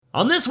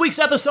On this week's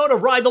episode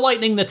of Ride the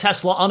Lightning, the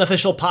Tesla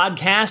unofficial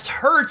podcast,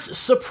 Hertz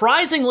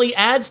surprisingly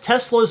adds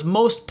Tesla's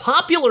most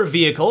popular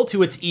vehicle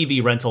to its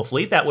EV rental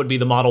fleet. That would be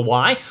the Model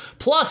Y.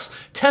 Plus,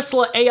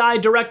 Tesla AI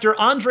director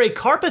Andrej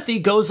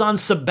Karpathy goes on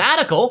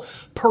sabbatical.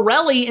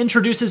 Pirelli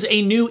introduces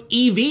a new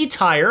EV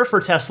tire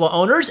for Tesla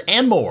owners,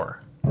 and more.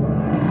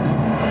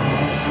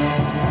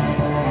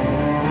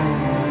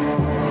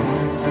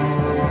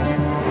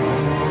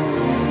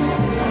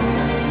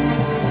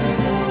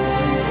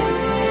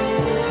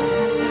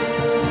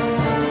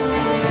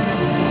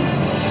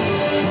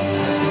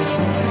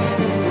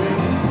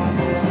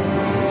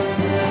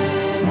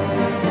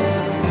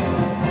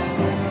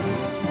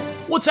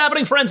 What's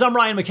happening, friends? I'm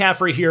Ryan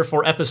McCaffrey here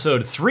for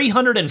episode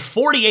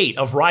 348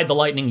 of Ride the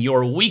Lightning,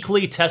 your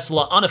weekly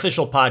Tesla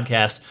unofficial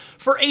podcast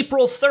for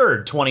April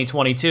 3rd,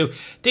 2022.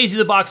 Daisy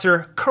the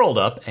Boxer curled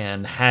up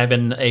and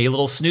having a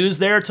little snooze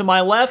there to my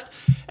left,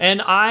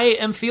 and I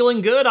am feeling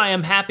good. I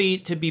am happy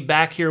to be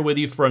back here with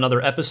you for another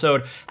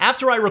episode.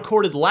 After I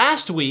recorded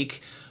last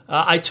week,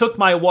 I took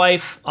my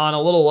wife on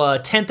a little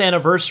 10th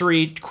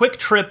anniversary quick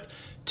trip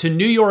to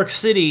New York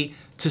City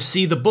to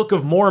see the Book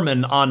of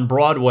Mormon on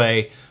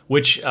Broadway,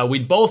 which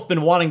we'd both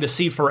been wanting to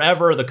see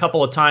forever. The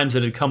couple of times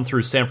it had come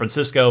through San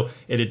Francisco,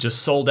 it had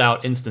just sold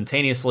out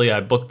instantaneously. I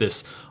booked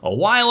this a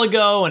while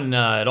ago, and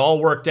it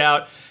all worked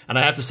out. And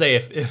I have to say,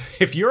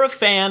 if you're a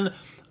fan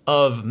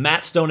of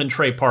Matt Stone and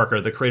Trey Parker,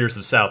 the creators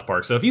of South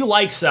Park, so if you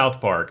like South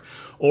Park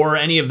or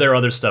any of their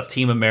other stuff,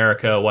 Team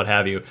America, what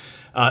have you,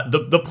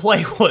 the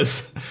play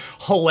was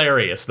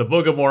hilarious. The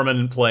Book of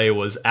Mormon play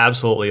was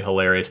absolutely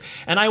hilarious.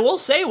 And I will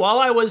say, while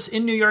I was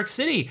in New York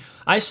City,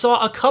 I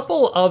saw a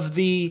couple of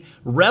the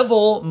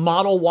Revel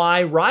Model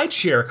Y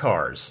rideshare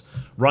cars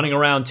running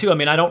around too. I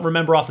mean, I don't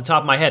remember off the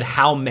top of my head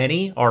how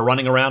many are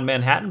running around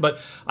Manhattan, but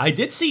I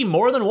did see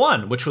more than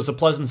one, which was a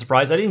pleasant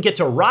surprise. I didn't get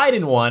to ride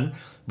in one,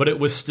 but it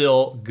was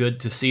still good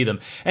to see them.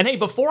 And hey,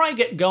 before I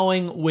get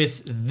going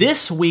with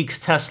this week's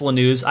Tesla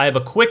news, I have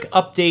a quick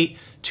update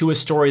to a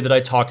story that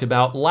I talked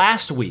about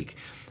last week.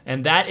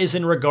 And that is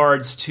in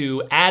regards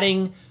to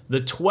adding the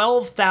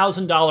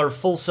 $12,000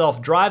 full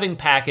self-driving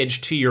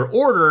package to your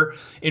order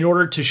in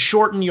order to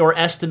shorten your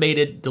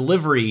estimated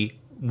delivery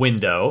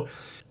window.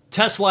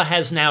 Tesla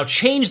has now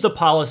changed the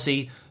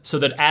policy so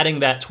that adding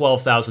that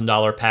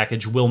 $12,000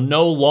 package will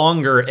no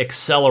longer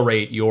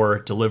accelerate your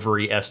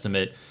delivery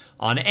estimate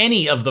on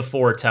any of the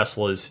 4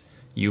 Teslas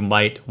you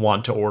might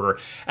want to order.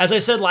 As I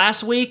said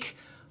last week,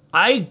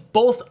 I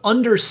both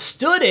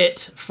understood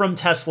it from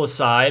Tesla's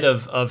side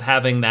of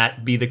having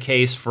that be the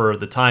case for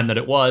the time that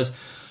it was,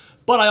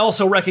 but I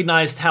also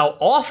recognized how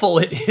awful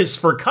it is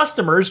for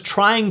customers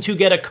trying to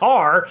get a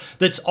car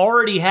that's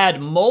already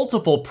had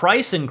multiple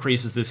price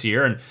increases this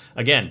year. And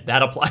again,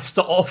 that applies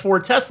to all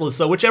 4 Teslas.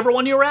 So whichever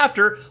one you're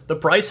after, the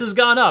price has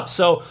gone up.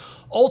 So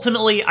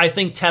ultimately, I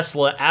think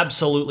Tesla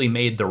absolutely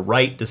made the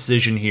right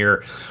decision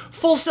here.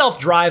 Full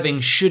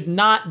self-driving should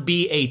not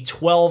be a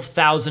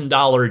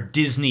 $12,000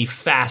 Disney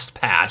Fast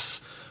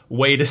Pass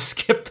way to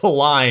skip the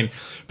line.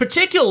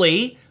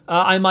 Particularly,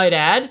 I might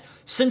add,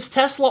 since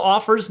Tesla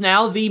offers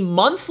now the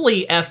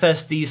monthly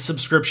FSD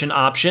subscription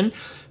option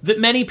that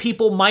many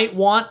people might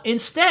want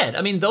instead.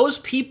 I mean, those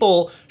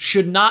people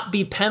should not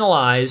be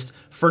penalized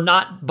for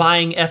not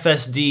buying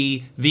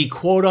FSD the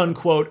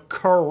quote-unquote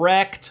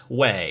correct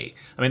way.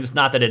 I mean, it's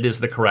not that it is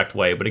the correct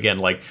way, but again,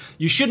 like,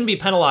 you shouldn't be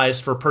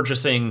penalized for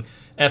purchasing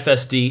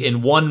FSD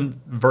in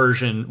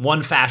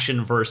one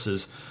fashion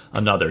versus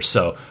another.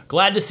 So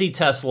glad to see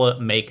Tesla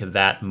make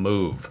that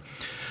move.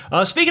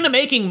 Speaking of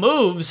making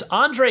moves,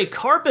 Andrej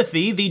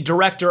Karpathy, the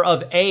director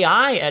of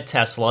AI at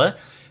Tesla,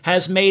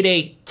 has made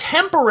a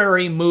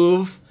temporary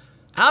move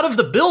out of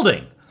the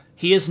building.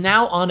 He is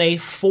now on a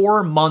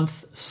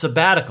 4-month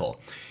sabbatical.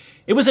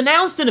 It was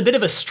announced in a bit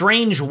of a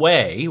strange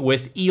way,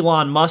 with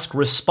Elon Musk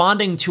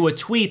responding to a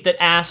tweet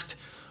that asked,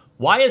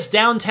 "Why is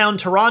downtown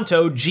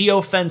Toronto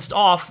geo-fenced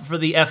off for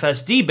the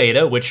FSD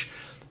beta?" which,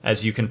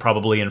 as you can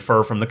probably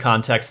infer from the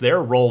context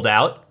there, rolled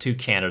out to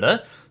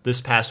Canada this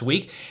past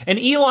week. And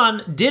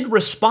Elon did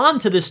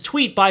respond to this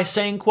tweet by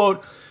saying,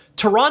 quote,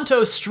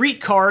 "Toronto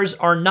streetcars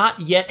are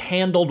not yet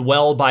handled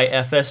well by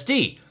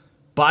FSD.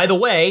 By the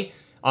way,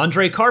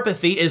 Andrej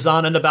Karpathy is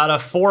on an about a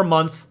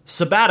 4-month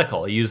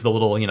sabbatical." He used the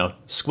little,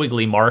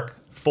 squiggly mark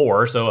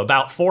 4, so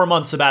about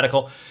 4-month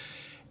sabbatical.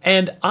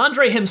 And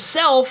Andrej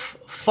himself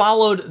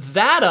followed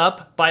that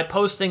up by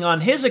posting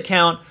on his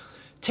account,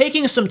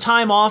 taking some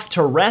time off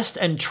to rest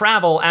and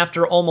travel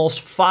after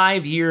almost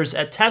 5 years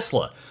at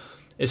Tesla.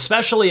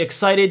 "Especially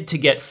excited to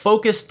get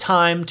focused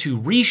time to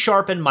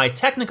resharpen my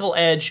technical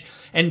edge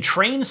and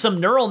train some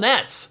neural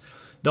nets.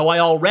 Though I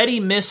already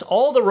miss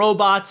all the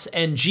robots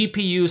and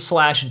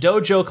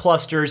GPU/Dojo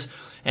clusters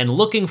and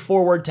looking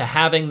forward to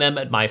having them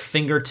at my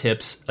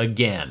fingertips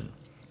again."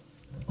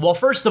 Well,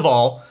 first of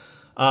all,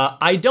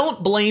 I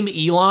don't blame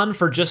Elon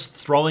for just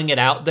throwing it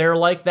out there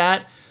like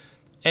that.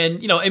 And,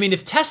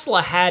 if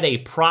Tesla had a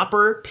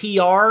proper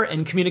PR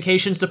and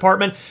communications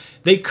department,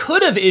 they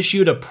could have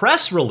issued a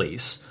press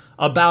release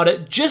about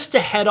it just to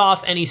head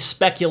off any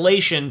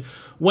speculation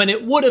when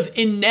it would have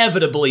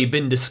inevitably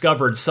been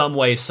discovered some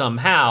way,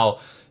 somehow,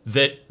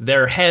 that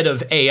their head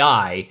of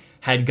AI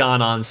had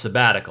gone on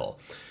sabbatical.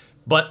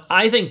 But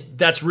I think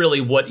that's really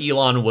what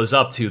Elon was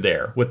up to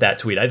there with that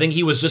tweet. I think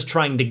he was just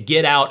trying to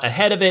get out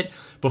ahead of it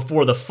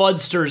before the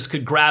fudsters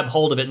could grab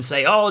hold of it and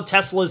say, oh,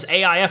 Tesla's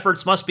AI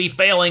efforts must be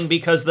failing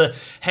because the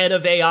head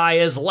of AI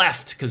is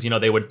left. Because,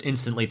 they would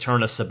instantly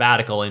turn a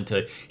sabbatical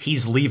into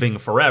he's leaving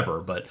forever.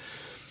 But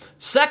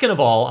second of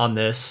all on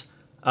this,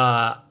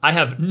 I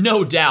have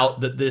no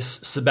doubt that this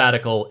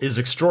sabbatical is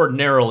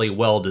extraordinarily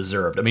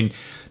well-deserved. I mean,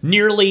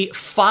 nearly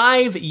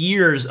 5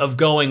 years of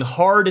going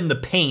hard in the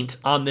paint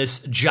on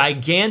this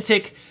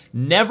gigantic,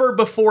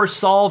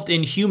 never-before-solved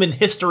in human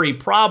history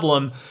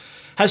problem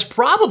has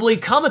probably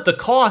come at the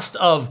cost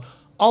of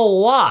a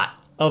lot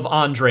of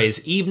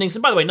Andre's evenings.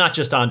 And by the way, not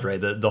just Andre,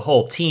 the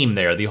whole team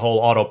there, the whole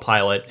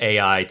autopilot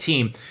AI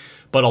team,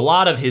 but a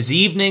lot of his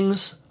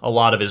evenings, a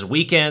lot of his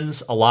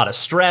weekends, a lot of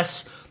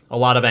stress, a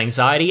lot of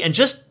anxiety, and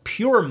just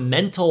pure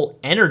mental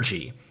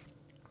energy.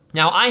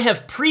 Now, I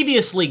have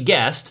previously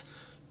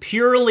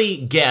purely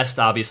guessed,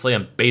 obviously,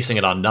 I'm basing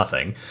it on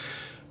nothing,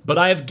 but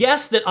I have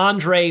guessed that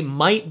Andre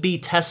might be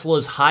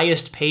Tesla's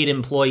highest paid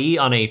employee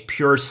on a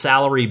pure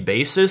salary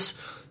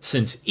basis,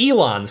 since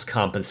Elon's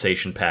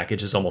compensation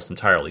package is almost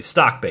entirely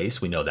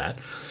stock-based, we know that.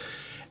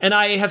 And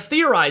I have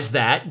theorized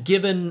that,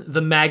 given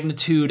the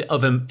magnitude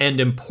of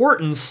and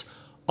importance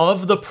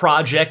of the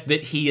project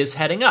that he is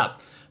heading up.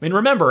 I mean,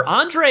 remember,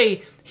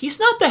 Andre, he's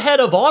not the head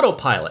of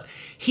autopilot.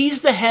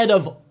 He's the head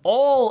of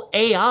all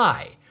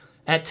AI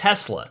at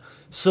Tesla.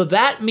 So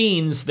that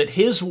means that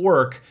his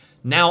work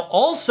now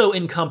also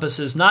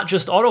encompasses not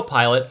just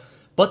autopilot,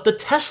 but the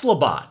Tesla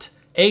bot,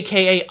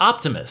 aka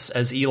Optimus,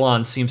 as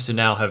Elon seems to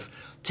now have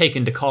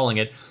taken to calling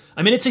it.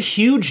 I mean, it's a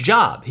huge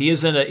job. He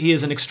is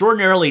an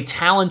extraordinarily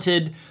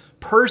talented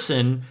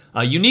person,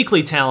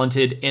 uniquely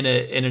talented in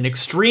an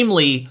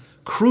extremely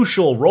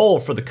crucial role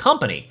for the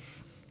company.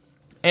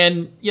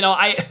 And,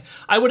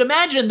 I would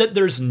imagine that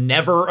there's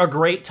never a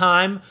great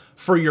time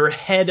for your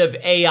head of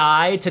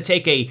AI to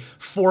take a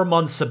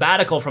 4-month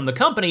sabbatical from the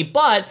company,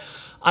 but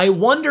I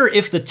wonder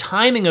if the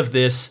timing of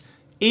this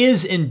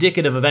is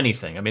indicative of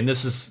anything. I mean,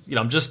 this is,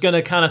 I'm just going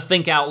to kind of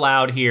think out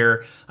loud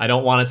here. I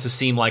don't want it to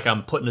seem like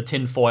I'm putting a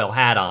tinfoil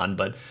hat on,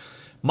 but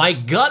my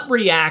gut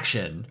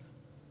reaction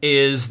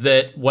is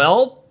that,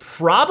 well,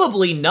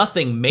 probably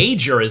nothing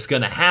major is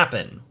going to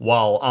happen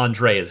while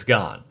Andre is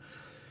gone.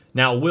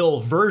 Now,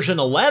 will version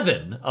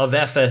 11 of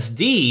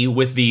FSD,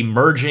 with the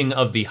merging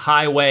of the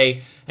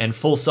highway and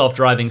full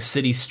self-driving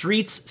city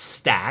streets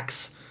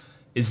stacks,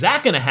 is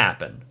that going to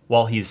happen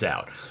while he's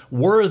out?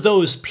 Were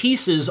those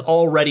pieces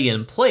already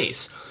in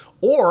place?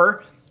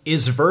 Or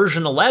is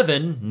version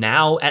 11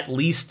 now at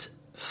least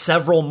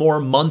several more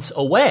months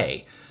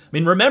away? I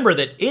mean, remember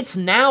that it's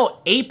now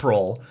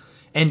April,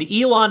 and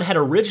Elon had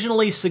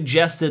originally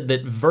suggested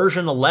that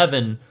version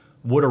 11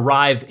 would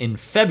arrive in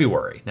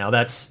February. Now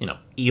that's,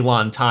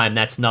 Elon time,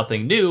 that's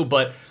nothing new,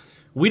 but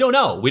we don't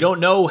know. We don't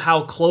know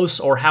how close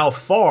or how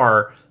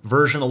far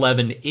version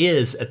 11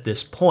 is at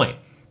this point.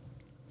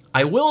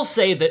 I will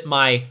say that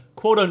my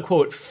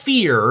quote-unquote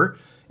fear,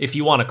 if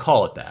you want to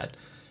call it that,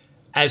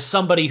 as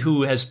somebody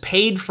who has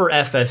paid for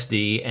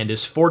FSD and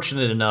is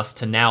fortunate enough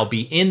to now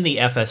be in the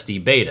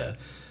FSD beta,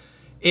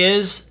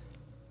 is,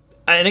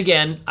 and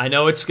again, I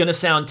know it's going to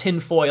sound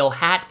tinfoil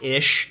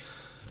hat-ish,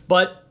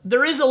 but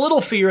there is a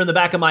little fear in the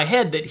back of my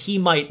head that he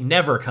might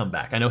never come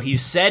back. I know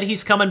he's said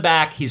he's coming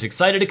back, he's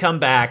excited to come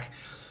back,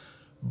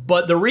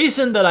 but the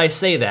reason that I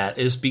say that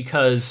is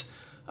because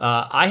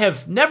I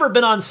have never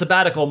been on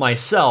sabbatical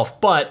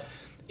myself, but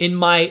in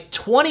my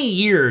 20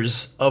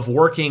 years of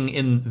working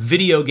in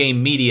video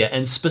game media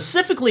and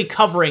specifically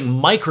covering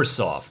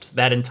Microsoft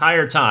that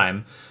entire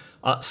time,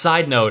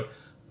 side note,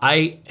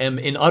 I am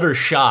in utter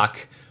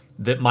shock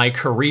that my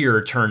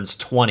career turns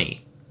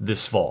 20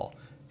 this fall.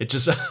 It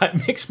just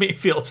it makes me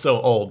feel so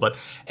old. But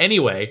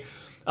anyway,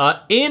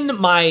 in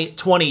my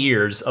 20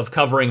 years of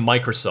covering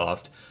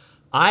Microsoft,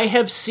 I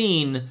have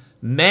seen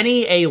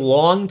many a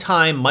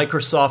longtime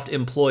Microsoft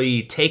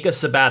employee take a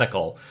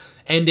sabbatical,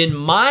 and in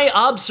my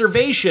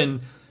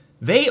observation,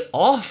 they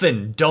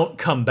often don't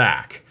come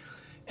back.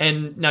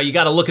 And now you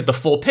got to look at the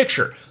full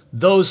picture.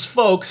 Those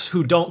folks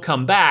who don't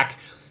come back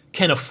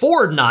can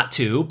afford not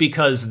to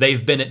because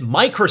they've been at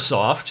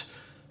Microsoft,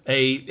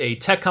 a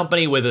tech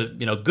company with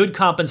a good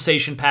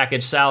compensation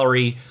package,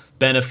 salary,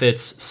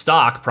 benefits,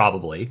 stock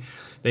probably.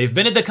 They've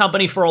been at the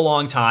company for a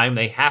long time.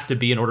 They have to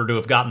be in order to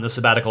have gotten the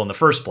sabbatical in the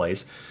first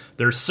place.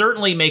 They're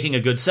certainly making a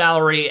good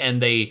salary,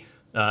 and they,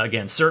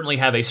 again, certainly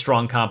have a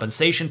strong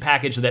compensation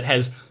package that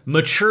has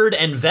matured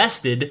and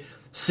vested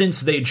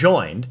since they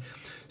joined.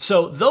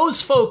 So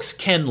those folks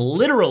can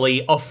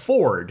literally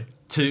afford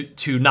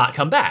to not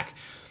come back.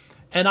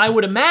 And I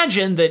would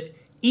imagine that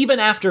even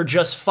after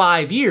just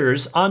 5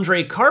 years,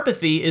 Andrej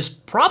Karpathy is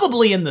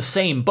probably in the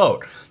same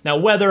boat. Now,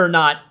 whether or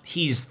not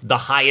he's the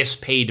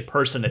highest paid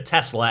person at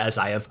Tesla, as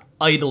I have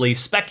idly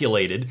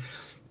speculated,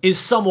 is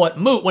somewhat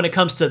moot when it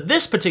comes to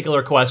this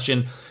particular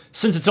question,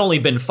 since it's only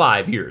been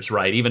 5 years,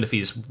 right? Even if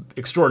he's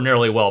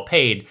extraordinarily well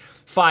paid,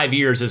 5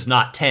 years is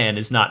not 10,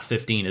 is not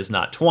 15, is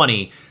not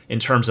 20 in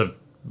terms of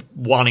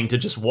wanting to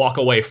just walk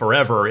away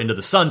forever into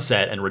the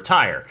sunset and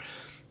retire.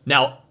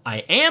 Now, I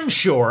am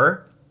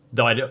sure,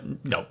 though I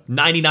don't,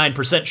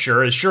 99%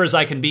 sure as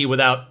I can be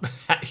without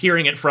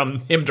hearing it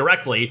from him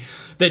directly,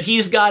 that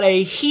he's got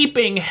a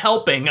heaping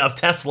helping of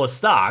Tesla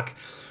stock,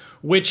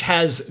 which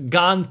has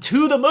gone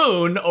to the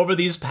moon over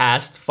these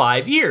past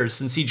 5 years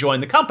since he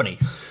joined the company.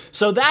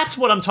 So that's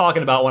what I'm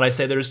talking about when I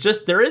say there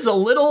is a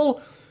little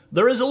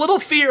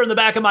fear in the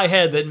back of my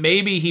head that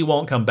maybe he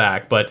won't come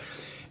back. But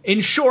in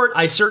short,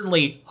 I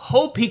certainly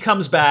hope he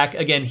comes back.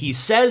 Again, he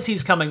says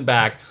he's coming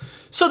back,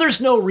 so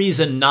there's no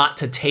reason not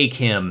to take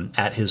him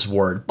at his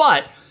word.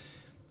 But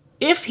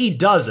if he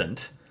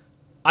doesn't,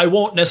 I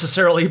won't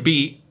necessarily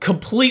be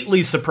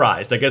completely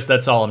surprised. I guess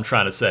that's all I'm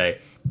trying to say.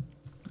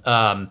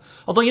 Although,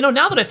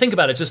 now that I think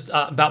about it, just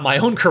about my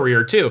own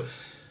career too,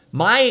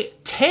 my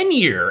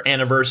 10-year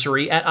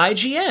anniversary at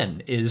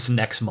IGN is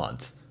next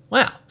month.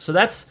 Wow. So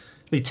that's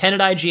the 10 at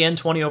IGN,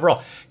 20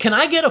 overall. Can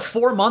I get a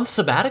 4-month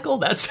sabbatical?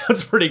 That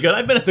sounds pretty good.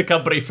 I've been at the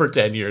company for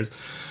 10 years.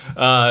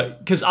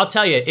 Because I'll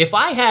tell you, if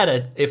I had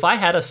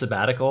a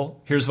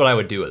sabbatical, here's what I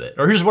would do with it.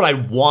 Or here's what I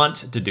want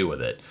to do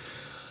with it.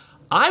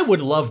 I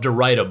would love to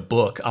write a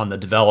book on the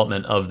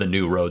development of the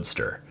new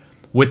Roadster.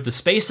 With the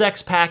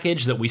SpaceX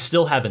package that we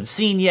still haven't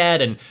seen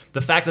yet, and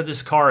the fact that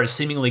this car has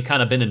seemingly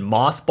kind of been in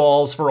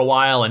mothballs for a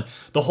while, and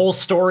the whole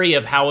story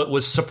of how it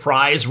was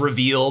surprise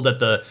revealed at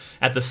the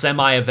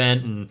semi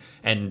event,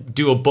 and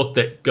do a book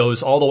that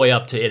goes all the way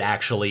up to it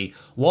actually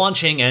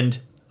launching,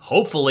 and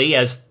hopefully,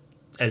 as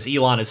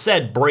Elon has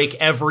said, break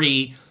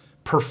every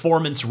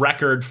performance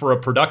record for a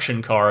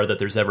production car that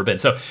there's ever been.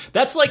 So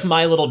that's like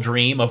my little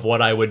dream of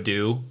what I would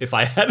do if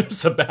I had a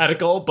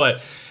sabbatical.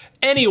 But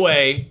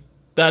anyway,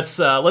 let's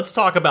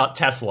talk about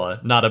Tesla,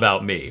 not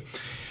about me.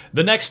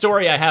 The next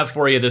story I have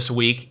for you this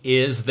week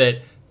is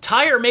that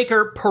tire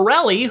maker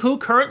Pirelli, who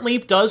currently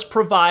does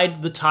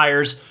provide the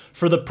tires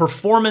for the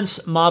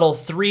Performance Model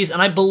 3s,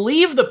 and I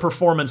believe the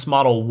Performance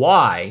Model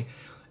Y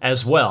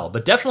as well,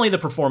 but definitely the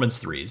Performance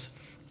 3s.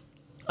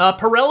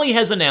 Pirelli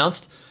has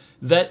announced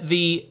that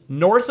the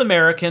North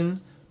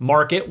American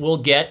market will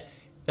get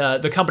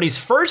the company's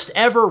first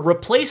ever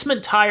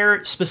replacement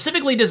tire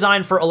specifically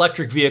designed for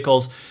electric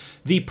vehicles,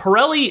 the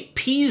Pirelli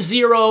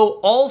P0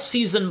 All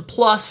Season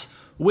Plus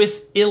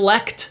with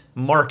Elect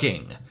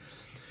marking.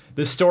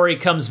 This story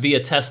comes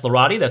via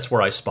Teslarati, that's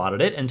where I spotted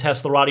it, and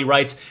Teslarati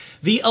writes,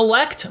 the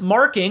Elect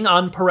marking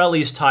on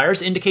Pirelli's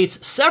tires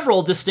indicates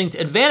several distinct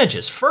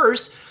advantages.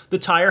 First, the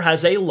tire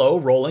has a low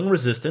rolling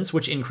resistance,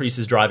 which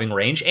increases driving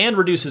range and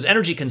reduces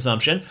energy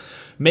consumption,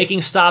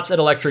 making stops at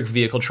electric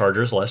vehicle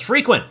chargers less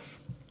frequent.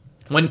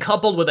 When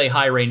coupled with a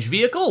high-range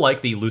vehicle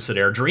like the Lucid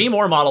Air Dream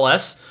or Model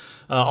S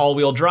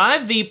all-wheel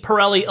drive, the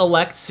Pirelli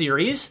Elect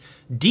series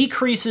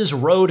decreases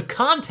road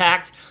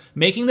contact,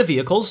 making the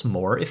vehicles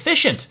more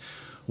efficient.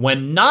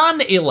 When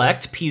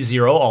non-Elect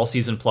P0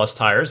 All-Season Plus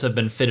tires have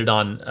been fitted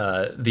on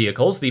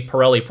vehicles, the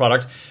Pirelli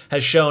product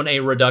has shown a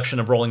reduction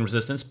of rolling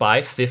resistance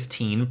by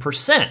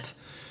 15%,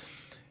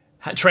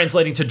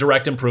 translating to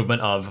direct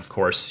improvement of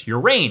course, your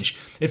range.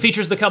 It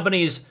features the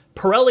company's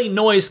Pirelli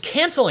noise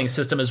canceling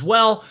system as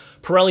well.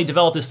 Pirelli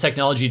developed this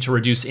technology to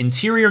reduce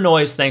interior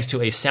noise thanks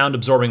to a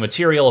sound-absorbing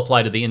material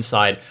applied to the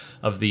inside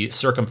of the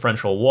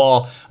circumferential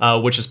wall,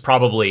 which is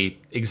probably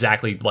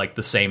exactly like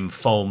the same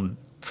foam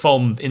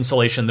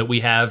insulation that we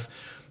have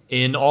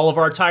in all of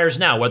our tires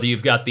now, whether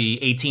you've got the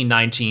 18,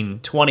 19,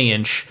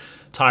 20-inch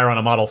tire on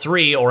a Model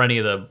 3 or any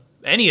of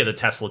the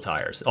Tesla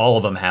tires. All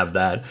of them have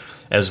that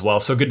as well.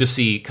 So good to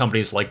see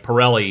companies like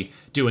Pirelli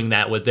doing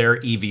that with their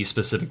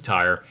EV-specific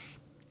tire.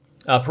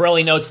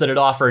 Pirelli notes that it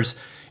offers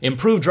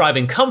improved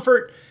driving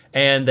comfort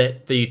and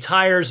that the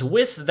tires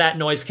with that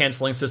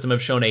noise-canceling system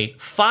have shown a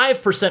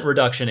 5%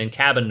 reduction in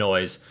cabin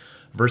noise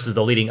versus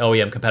the leading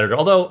OEM competitor.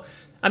 Although,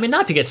 I mean,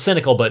 not to get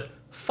cynical, but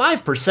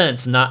 5%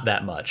 is not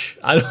that much.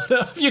 I don't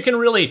know if you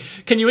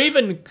can you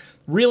even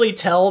really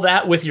tell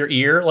that with your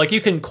ear? Like,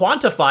 you can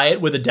quantify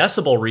it with a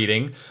decibel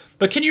reading,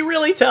 but can you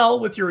really tell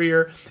with your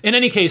ear? In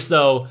any case,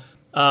 though,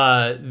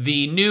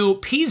 the new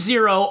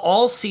P0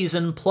 All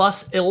Season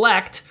Plus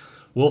Elect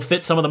will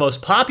fit some of the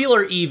most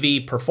popular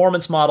EV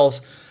performance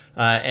models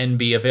and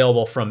be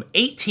available from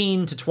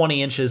 18 to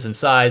 20 inches in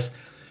size,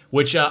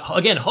 which,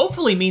 again,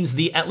 hopefully means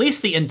at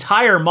least the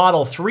entire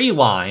Model 3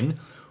 line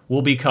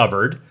will be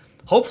covered.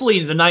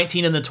 Hopefully the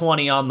 19 and the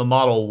 20 on the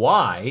Model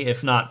Y,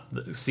 if not,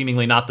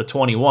 seemingly not the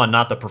 21,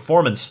 not the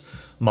Performance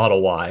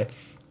Model Y.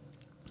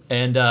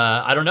 And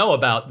I don't know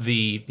about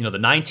the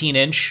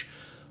 19-inch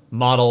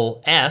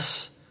Model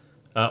S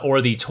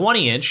or the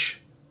 20-inch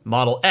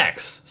Model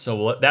X.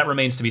 So that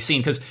remains to be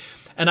seen.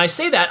 And I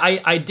say that,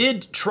 I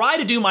did try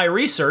to do my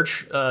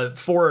research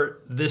for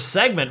this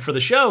segment for the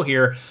show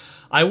here.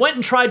 I went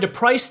and tried to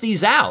price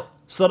these out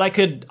so that I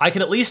could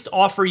at least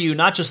offer you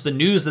not just the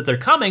news that they're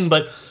coming,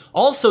 but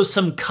also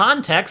some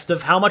context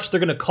of how much they're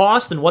going to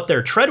cost and what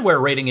their tread wear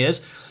rating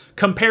is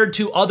compared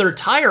to other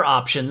tire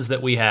options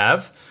that we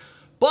have.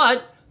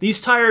 But These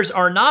tires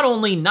are not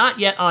only not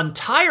yet on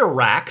Tire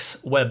Rack's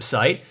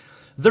website,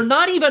 they're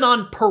not even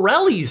on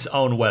Pirelli's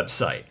own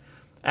website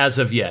as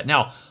of yet.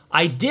 Now,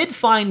 I did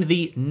find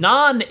the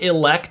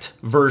non-elect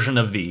version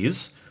of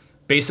these,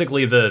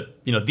 basically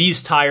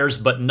these tires,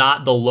 but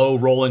not the low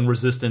rolling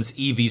resistance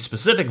EV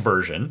specific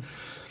version.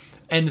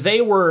 And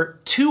they were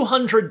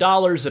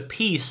 $200 a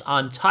piece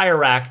on Tire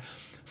Rack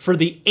for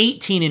the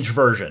 18-inch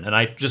version. And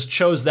I just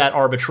chose that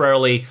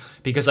arbitrarily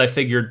because I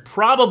figured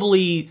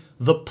probably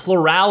the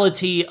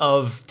plurality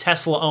of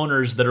Tesla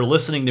owners that are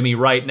listening to me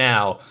right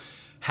now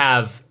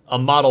have a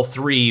Model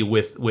 3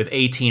 with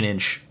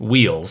 18-inch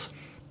wheels.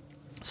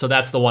 So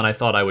that's the one I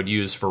thought I would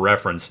use for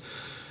reference.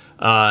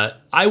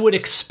 I would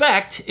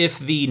expect if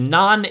the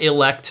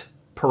non-elect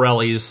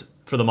Pirellis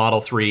for the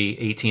Model 3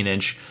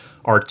 18-inch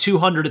are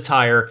 $200 a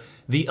tire,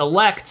 the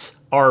elects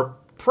are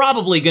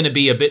probably going to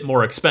be a bit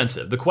more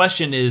expensive. The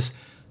question is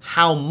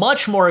how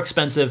much more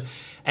expensive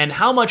and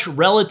how much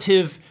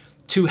relative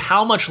to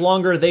how much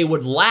longer they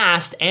would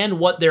last and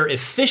what their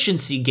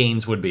efficiency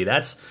gains would be.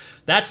 That's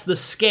the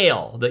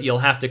scale that you'll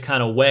have to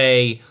kind of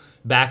weigh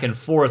back and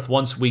forth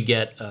once we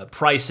get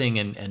pricing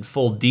and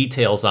full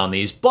details on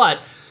these.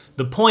 But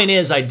the point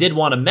is, I did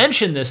want to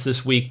mention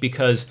this week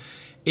because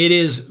it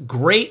is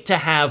great to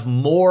have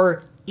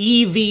more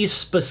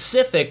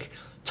EV-specific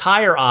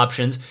tire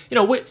options.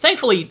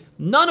 Thankfully,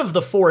 none of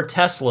the 4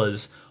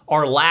 Teslas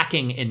are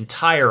lacking in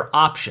tire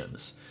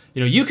options.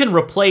 You can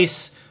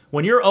replace,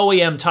 when your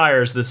OEM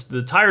tires,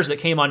 the tires that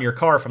came on your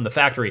car from the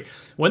factory,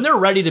 when they're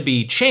ready to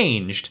be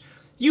changed,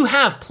 you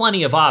have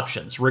plenty of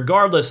options,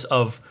 regardless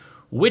of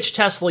which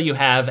Tesla you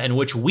have and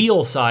which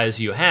wheel size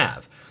you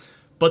have.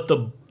 But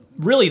the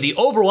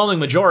overwhelming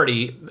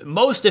majority,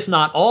 most if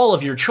not all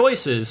of your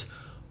choices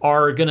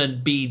are going to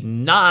be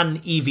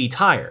non-EV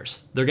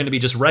tires. They're going to be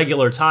just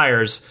regular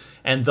tires,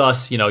 and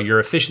thus, your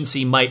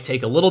efficiency might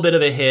take a little bit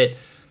of a hit.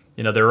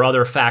 There are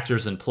other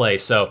factors in play.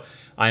 So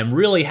I am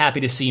really happy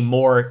to see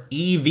more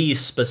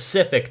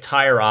EV-specific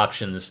tire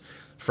options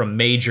from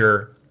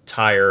major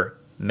tire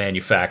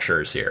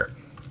manufacturers here.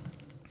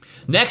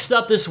 Next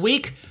up this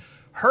week,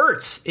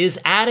 Hertz is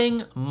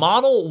adding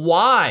Model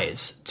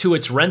Ys to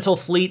its rental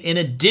fleet in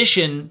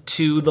addition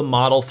to the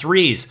Model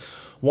 3s.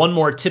 One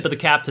more tip of the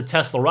cap to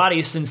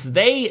Teslarati, since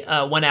they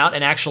went out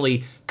and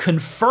actually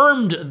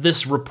confirmed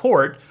this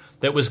report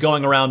that was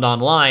going around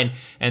online,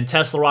 and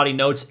Teslarati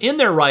notes in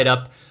their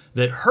write-up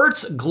that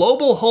Hertz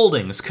Global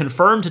Holdings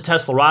confirmed to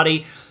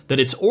Teslarati that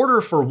its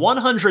order for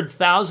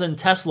 100,000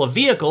 Tesla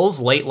vehicles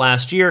late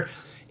last year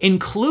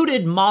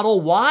included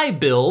Model Y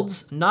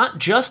builds, not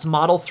just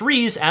Model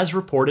 3s as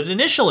reported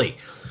initially.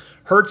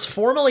 Hertz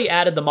formally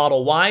added the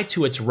Model Y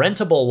to its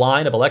rentable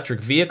line of electric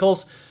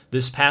vehicles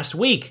this past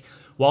week.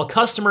 While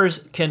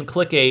customers can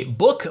click a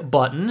book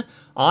button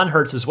on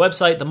Hertz's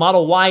website, the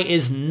Model Y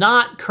is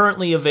not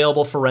currently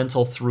available for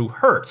rental through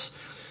Hertz.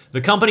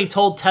 The company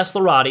told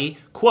Teslarati,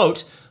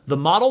 quote, "The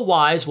Model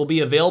Ys will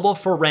be available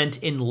for rent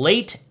in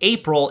late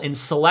April in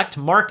select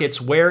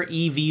markets where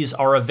EVs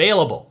are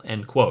available,"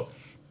 end quote.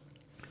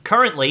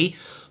 Currently,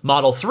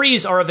 Model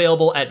 3s are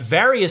available at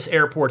various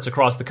airports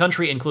across the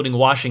country, including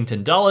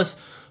Washington Dulles,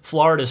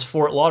 Florida's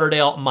Fort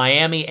Lauderdale,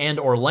 Miami, and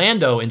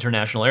Orlando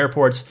international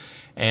airports,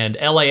 and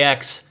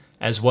LAX,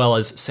 as well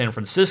as San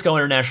Francisco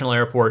International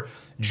Airport,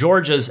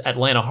 Georgia's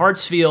Atlanta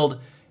Hartsfield,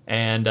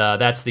 and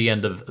that's the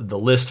end of the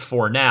list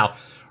for now.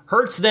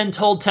 Hertz then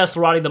told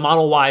Teslarati the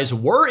Model Ys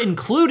were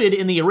included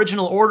in the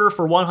original order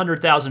for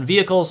 100,000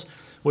 vehicles,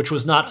 which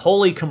was not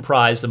wholly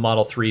comprised of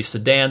Model 3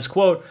 sedans.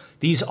 Quote,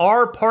 "These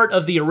are part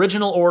of the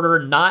original order,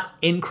 not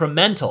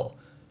incremental,"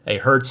 a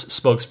Hertz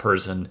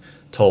spokesperson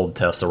told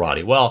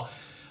Teslarati. Well,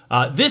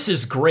 this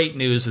is great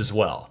news as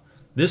well.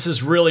 This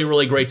is really,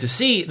 really great to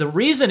see. The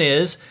reason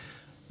is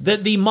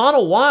that the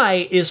Model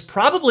Y is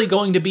probably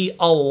going to be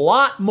a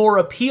lot more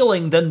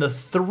appealing than the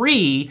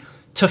 3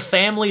 to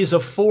families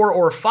of 4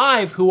 or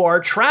 5 who are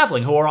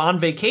traveling, who are on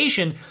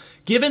vacation,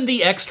 given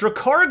the extra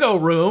cargo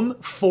room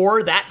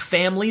for that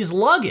family's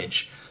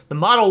luggage. The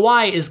Model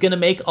Y is going to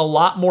make a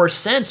lot more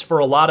sense for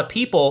a lot of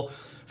people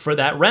for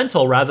that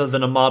rental rather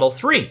than a Model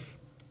 3.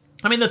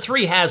 I mean, the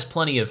 3 has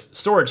plenty of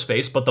storage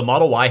space, but the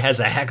Model Y has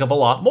a heck of a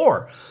lot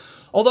more.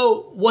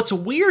 Although, what's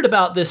weird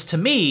about this to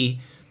me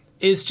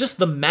is just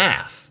the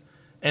math.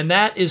 And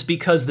that is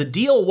because the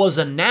deal was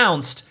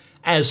announced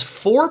as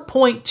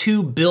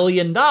 $4.2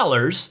 billion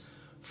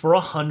for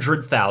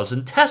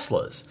 100,000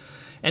 Teslas.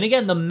 And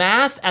again, the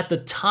math at the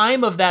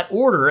time of that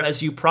order,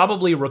 as you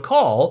probably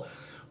recall,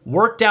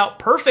 worked out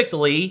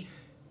perfectly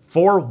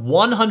for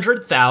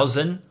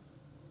 100,000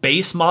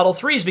 base Model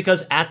 3s,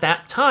 because at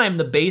that time,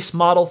 the base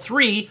Model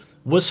 3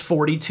 was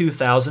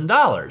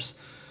 $42,000.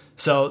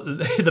 So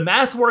the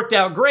math worked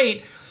out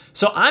great.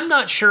 So I'm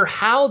not sure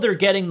how they're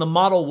getting the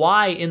Model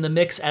Y in the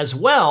mix as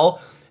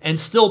well and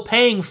still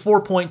paying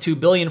 $4.2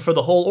 billion for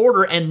the whole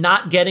order and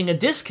not getting a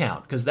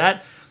discount, because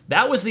that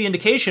was the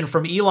indication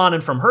from Elon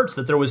and from Hertz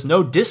that there was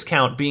no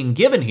discount being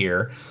given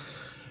here.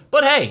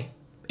 But hey,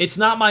 it's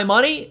not my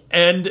money,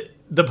 and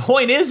the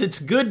point is it's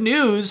good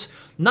news,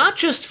 not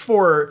just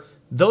for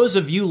those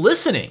of you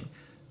listening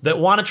that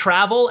want to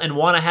travel and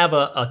want to have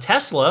a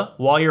Tesla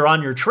while you're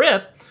on your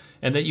trip,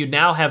 and that you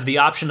now have the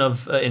option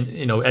of,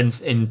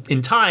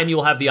 in time,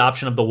 you'll have the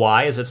option of the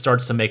Y as it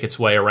starts to make its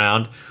way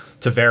around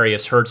to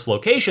various Hertz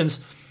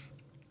locations.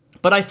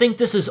 But I think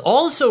this is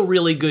also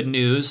really good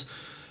news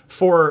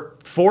for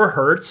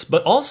Hertz,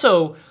 but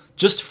also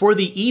just for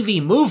the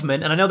EV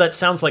movement. And I know that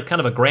sounds like kind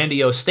of a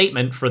grandiose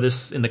statement for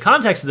this in the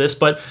context of this,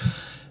 but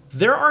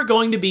there are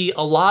going to be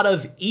a lot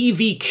of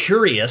EV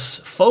curious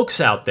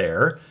folks out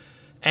there.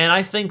 And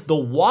I think the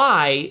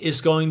Y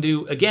is going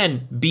to,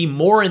 again, be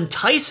more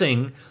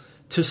enticing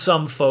to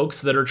some folks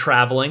that are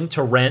traveling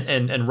to rent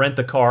and rent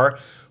the car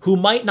who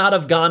might not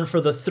have gone for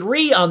the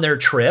 3 on their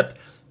trip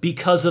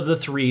because of the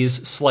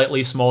 3's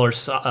slightly smaller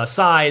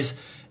size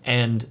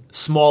and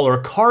smaller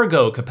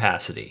cargo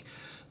capacity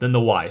than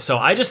the Y. So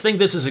I just think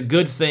this is a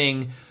good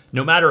thing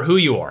no matter who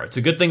you are. It's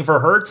a good thing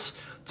for Hertz.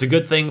 It's a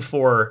good thing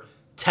for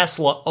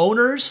Tesla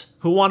owners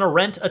who want to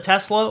rent a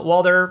Tesla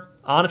while they're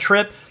on a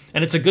trip.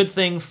 And it's a good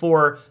thing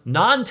for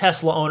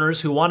non-Tesla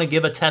owners who want to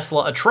give a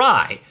Tesla a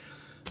try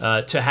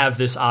to have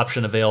this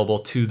option available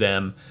to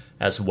them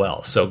as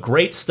well. So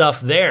great stuff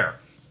there.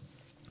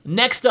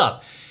 Next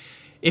up,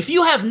 if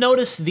you have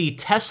noticed the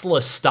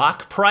Tesla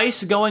stock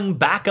price going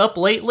back up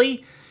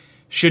lately,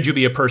 should you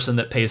be a person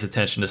that pays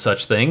attention to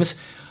such things,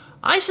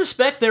 I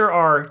suspect there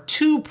are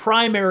 2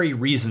 primary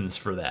reasons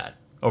for that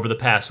over the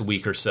past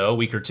week or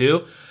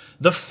two.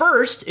 The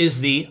first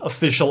is the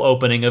official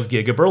opening of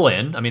Giga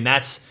Berlin. I mean,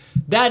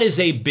 that is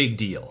a big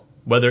deal.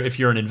 Whether if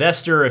you're an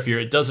investor,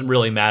 it doesn't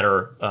really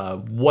matter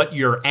what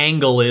your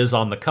angle is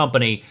on the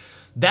company.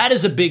 That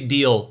is a big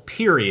deal,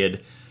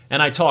 period.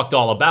 And I talked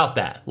all about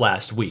that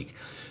last week.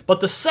 But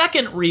the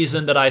second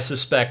reason that I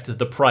suspect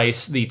the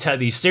price, the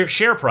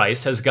share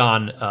price, has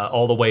gone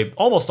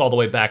almost all the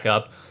way back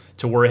up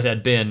to where it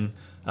had been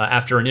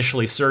after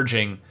initially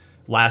surging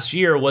last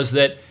year was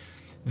that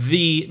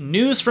the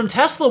news from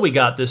Tesla we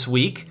got this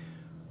week,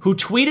 who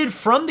tweeted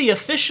from the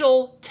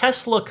official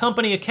Tesla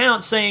company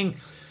account saying,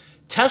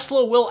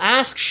 Tesla will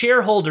ask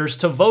shareholders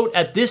to vote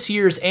at this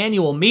year's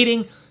annual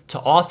meeting to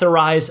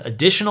authorize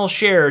additional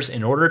shares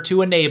in order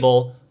to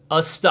enable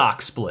a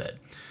stock split.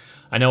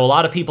 I know a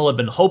lot of people have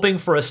been hoping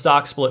for a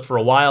stock split for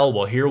a while.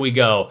 Well, here we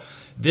go.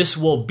 This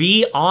will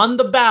be on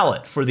the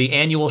ballot for the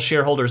annual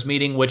shareholders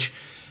meeting, which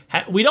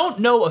we don't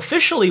know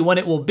officially when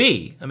it will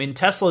be. I mean,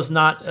 Tesla's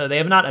they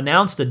have not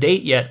announced a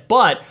date yet,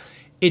 but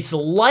it's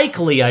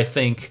likely, I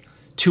think,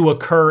 to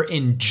occur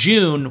in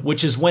June,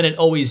 which is when it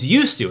always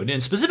used to,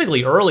 and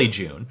specifically early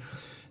June,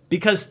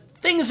 because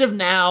things have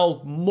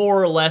now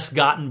more or less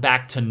gotten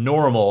back to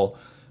normal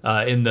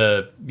as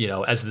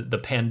the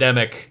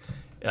pandemic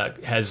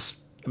has.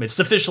 I mean, it's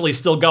officially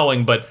still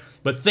going, but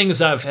things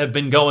have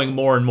been going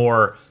more and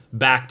more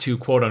back to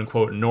quote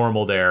unquote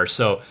normal there.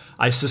 So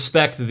I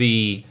suspect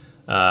the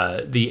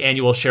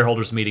annual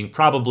shareholders meeting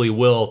probably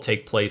will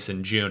take place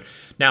in June.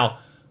 Now,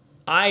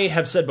 I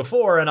have said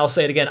before, and I'll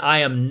say it again, I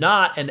am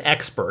not an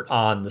expert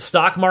on the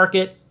stock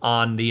market,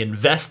 on the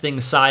investing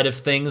side of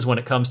things when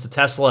it comes to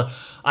Tesla.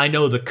 I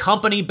know the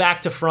company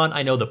back to front.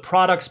 I know the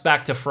products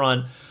back to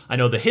front. I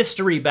know the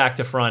history back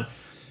to front.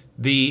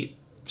 The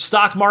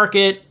stock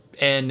market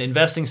and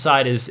investing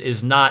side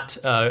is not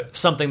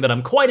something that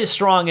I'm quite as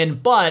strong in,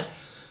 but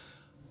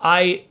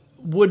I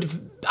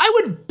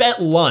would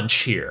bet lunch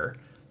here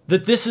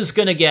that this is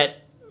going to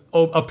get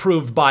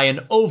approved by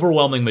an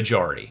overwhelming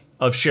majority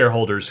of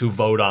shareholders who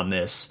vote on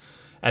this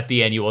at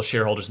the annual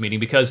shareholders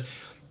meeting, because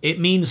it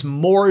means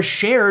more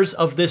shares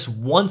of this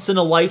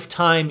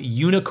once-in-a-lifetime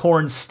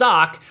unicorn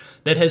stock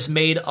that has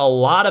made a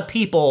lot of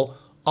people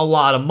a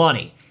lot of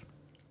money.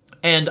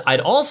 And I'd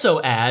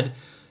also add,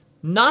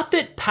 not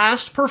that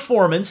past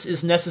performance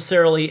is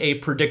necessarily a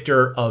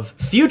predictor of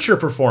future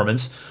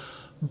performance,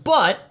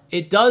 but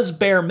it does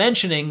bear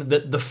mentioning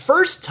that the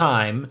first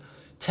time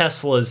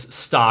Tesla's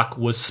stock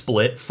was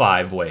split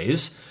 5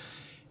 ways,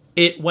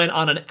 it went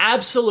on an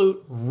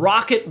absolute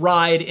rocket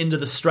ride into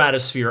the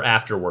stratosphere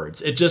afterwards.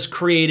 It just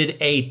created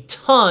a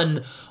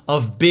ton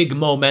of big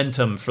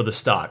momentum for the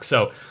stock.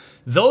 So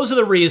those are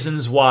the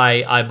reasons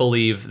why I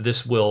believe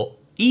this will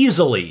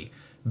easily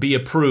be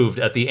approved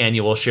at the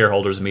annual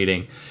shareholders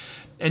meeting.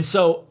 And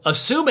so,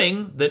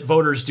 assuming that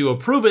voters do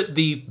approve it,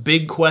 the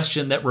big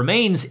question that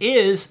remains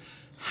is,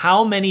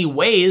 how many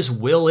ways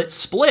will it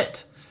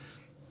split?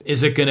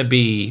 Is it going to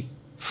be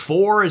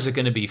 4? Is it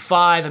going to be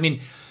 5? I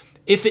mean,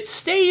 if it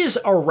stays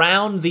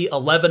around the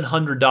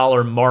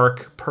 $1,100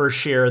 mark per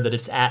share that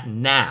it's at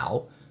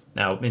now,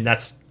 I mean,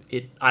 that's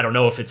it. I don't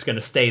know if it's going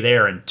to stay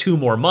there in 2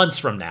 more months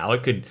from now.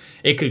 It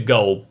could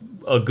go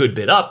a good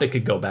bit up. It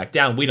could go back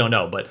down. We don't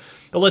know. But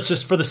let's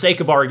just, for the sake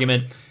of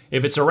argument,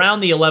 if it's around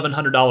the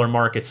 $1,100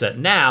 mark it's at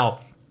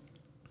now,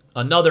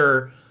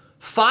 another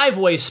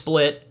 5-way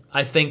split,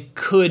 I think,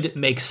 could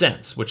make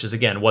sense, which is,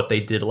 again, what they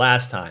did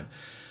last time.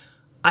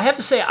 I have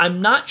to say,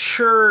 I'm not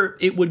sure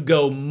it would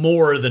go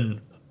more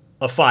than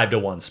a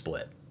 5-to-1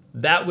 split.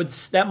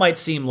 That might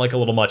seem like a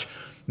little much.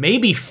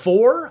 Maybe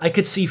 4? I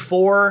could see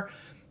 4.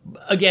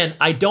 Again,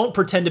 I don't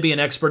pretend to be an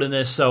expert in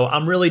this, so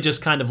I'm really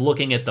just kind of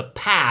looking at the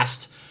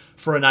past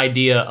for an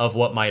idea of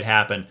what might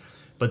happen.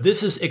 But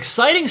this is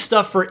exciting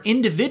stuff for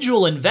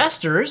individual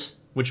investors,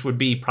 which would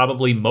be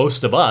probably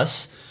most of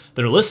us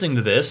that are listening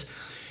to this,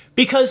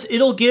 because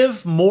it'll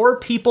give more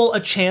people a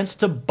chance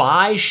to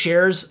buy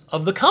shares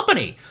of the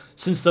company,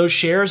 since those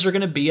shares are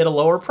going to be at a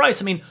lower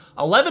price. I mean,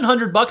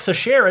 $1,100 a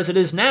share as it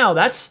is now,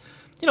 that's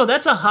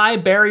a high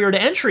barrier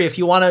to entry. If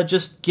you want to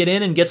just get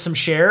in and get some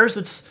shares,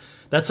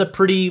 that's a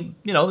pretty,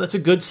 that's a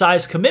good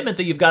size commitment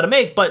that you've got to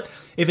make. But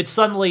if it's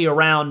suddenly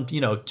around,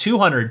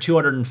 200,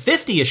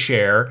 250 a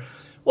share,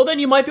 well, then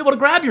you might be able to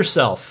grab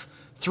yourself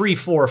 3,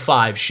 4,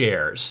 5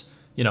 shares,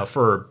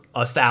 for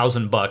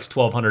 $1,000,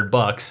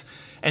 $1,200,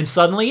 and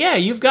suddenly,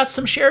 you've got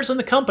some shares in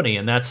the company,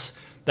 and that's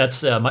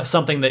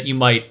something that you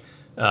might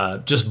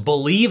just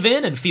believe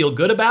in and feel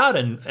good about,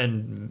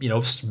 and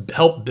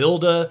help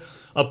build a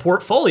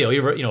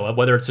portfolio,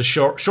 whether it's a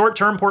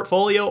short-term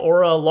portfolio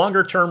or a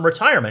longer-term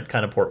retirement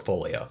kind of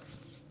portfolio.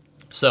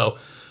 So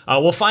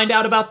we'll find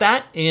out about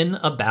that in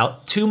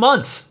about 2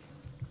 months.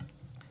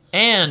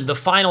 And the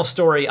final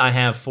story I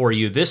have for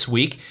you this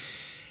week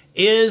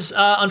is,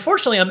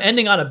 unfortunately, I'm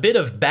ending on a bit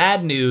of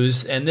bad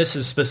news, and this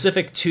is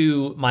specific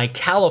to my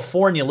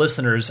California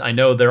listeners. I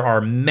know there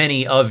are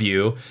many of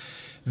you.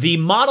 The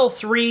Model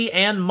 3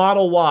 and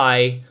Model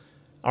Y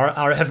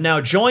have now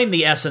joined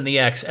the S and the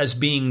X as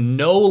being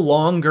no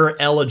longer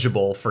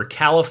eligible for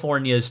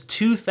California's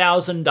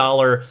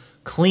 $2,000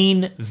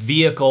 clean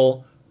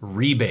vehicle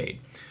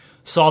rebate.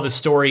 Saw the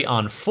story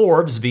on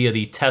Forbes via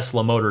the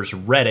Tesla Motors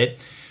Reddit,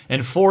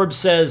 and Forbes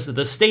says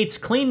the state's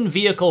clean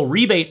vehicle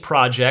rebate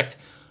project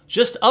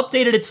just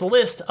updated its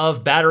list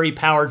of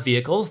battery-powered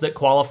vehicles that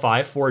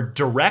qualify for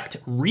direct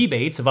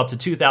rebates of up to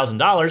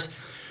 $2,000,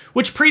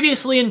 which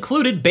previously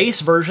included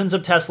base versions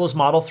of Tesla's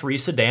Model 3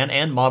 sedan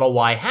and Model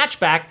Y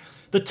hatchback,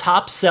 the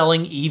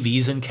top-selling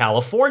EVs in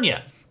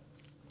California.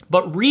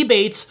 But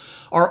rebates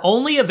are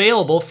only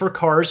available for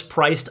cars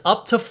priced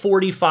up to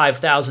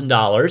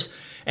 $45,000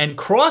 and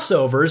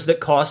crossovers that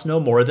cost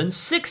no more than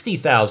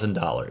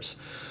 $60,000.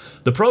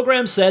 The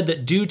program said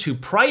that due to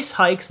price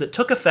hikes that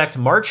took effect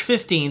March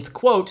 15th,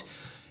 quote,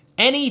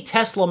 any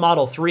Tesla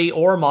Model 3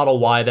 or Model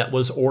Y that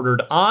was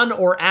ordered on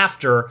or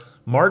after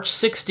March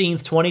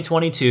 16th,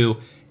 2022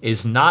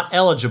 is not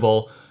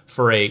eligible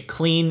for a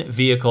clean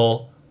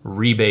vehicle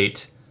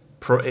rebate,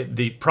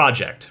 the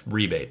project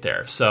rebate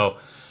there. So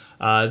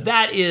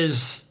that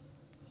is,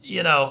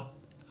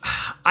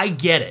 I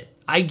get it.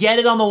 I get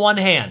it on the one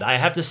hand, I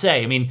have to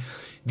say. I mean,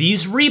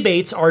 these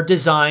rebates are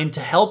designed to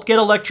help get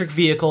electric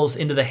vehicles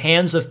into the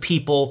hands of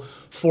people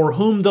for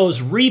whom those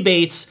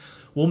rebates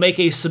will make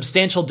a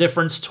substantial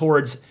difference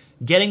towards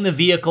getting the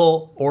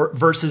vehicle or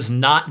versus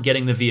not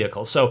getting the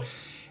vehicle. So,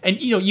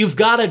 and you've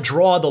got to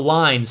draw the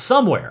line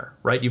somewhere,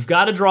 right? You've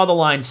got to draw the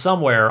line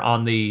somewhere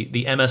on the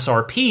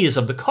MSRPs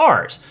of the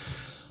cars.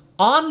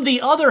 On the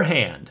other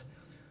hand,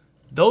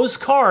 those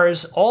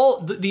cars,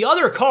 all the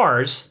other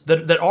cars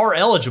that are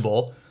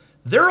eligible,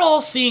 they're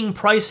all seeing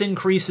price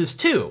increases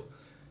too.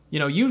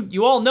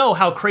 You all know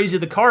how crazy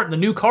the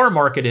new car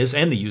market is,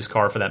 and the used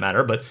car for that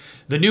matter, but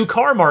the new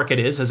car market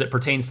is as it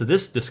pertains to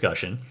this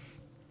discussion.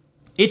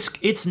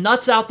 It's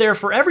nuts out there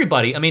for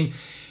everybody. I mean,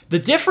 the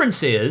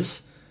difference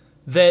is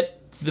that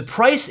the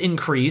price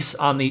increase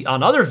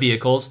on other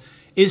vehicles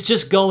is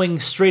just going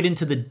straight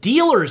into the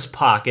dealer's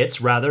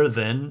pockets rather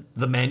than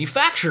the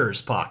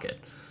manufacturer's pocket,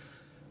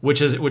 which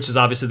is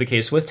obviously the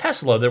case with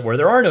Tesla, where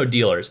there are no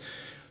dealers.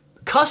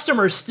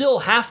 Customers still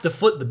have to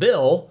foot the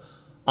bill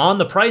on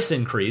the price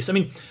increase. I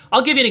mean,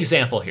 I'll give you an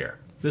example here.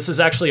 This is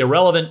actually a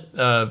relevant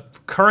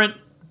current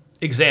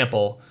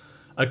example.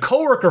 A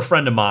coworker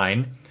friend of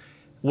mine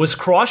was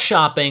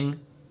cross-shopping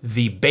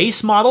the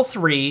base Model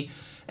 3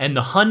 and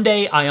the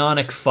Hyundai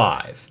Ioniq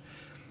 5.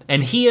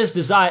 And he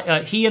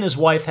and his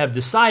wife have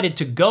decided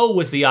to go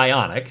with the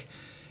Ioniq,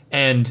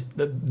 and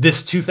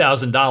this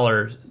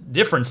 $2,000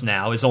 difference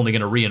now is only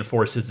going to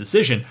reinforce his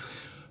decision.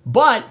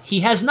 But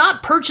he has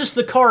not purchased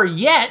the car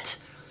yet,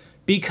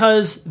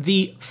 because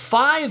the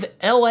 5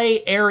 LA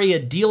area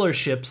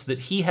dealerships that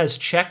he has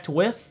checked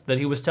with, that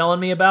he was telling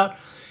me about,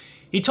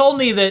 he told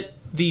me that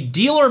the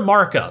dealer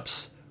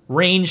markups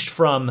ranged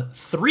from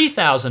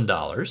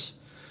 $3,000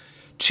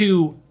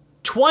 to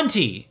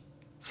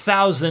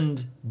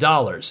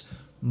 $20,000.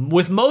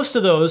 With most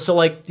of those,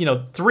 so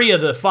 3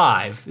 of the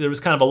 5, there was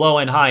kind of a low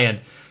end, high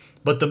end,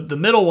 but the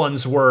middle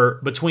ones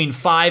were between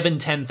 $5,000 and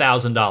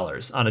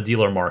 $10,000 on a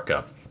dealer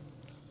markup.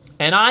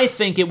 And I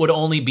think it would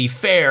only be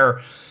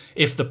fair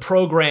if the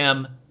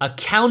program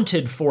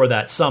accounted for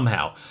that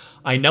somehow.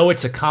 I know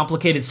it's a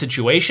complicated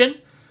situation,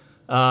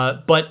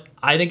 but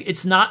I think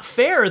it's not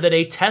fair that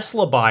a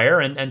Tesla buyer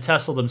and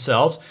Tesla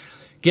themselves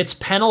gets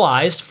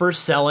penalized for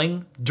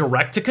selling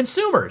direct to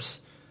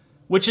consumers,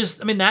 which is,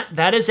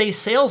 that is a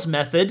sales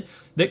method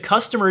that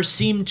customers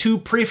seem to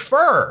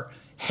prefer.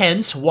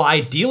 Hence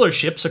why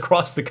dealerships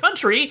across the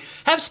country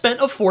have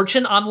spent a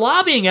fortune on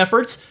lobbying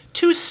efforts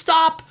to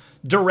stop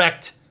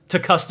direct to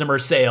customer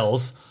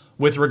sales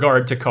with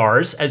regard to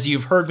cars, as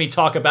you've heard me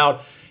talk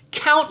about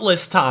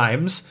countless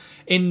times,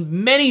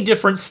 in many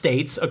different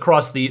states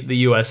across the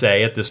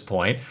USA at this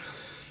point.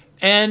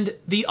 And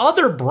the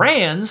other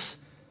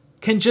brands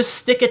can just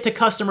stick it to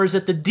customers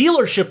at the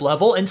dealership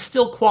level and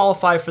still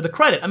qualify for the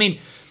credit. I mean,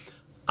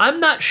 I'm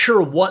not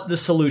sure what the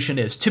solution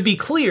is. To be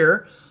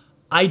clear,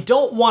 I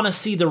don't want to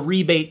see the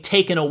rebate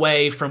taken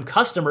away from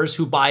customers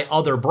who buy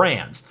other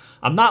brands.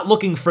 I'm not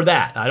looking for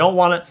that. I don't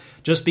want to,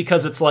 just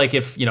because it's like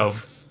if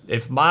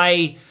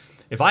I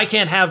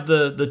can't have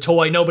the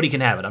toy, nobody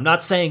can have it. I'm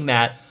not saying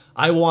that.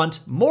 I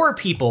want more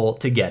people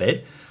to get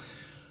it.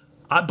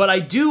 But I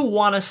do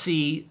want to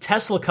see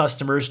Tesla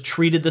customers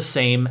treated the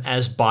same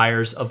as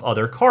buyers of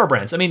other car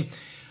brands. I mean,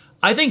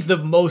 I think the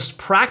most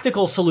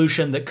practical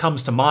solution that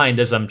comes to mind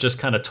as I'm just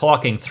kind of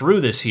talking through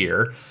this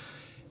here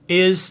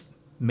is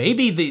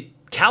maybe the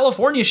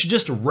California should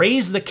just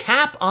raise the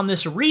cap on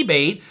this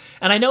rebate.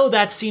 And I know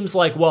that seems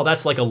like, well,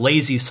 that's like a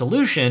lazy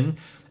solution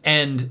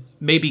and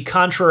maybe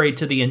contrary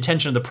to the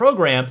intention of the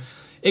program,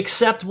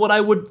 except what I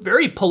would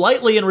very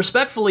politely and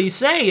respectfully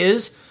say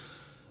is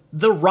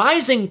the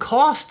rising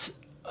costs,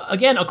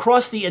 again,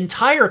 across the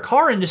entire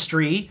car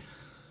industry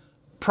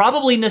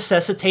probably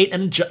necessitate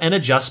an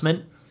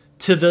adjustment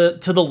to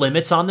the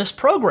limits on this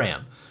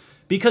program,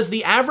 because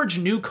the average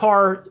new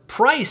car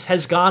price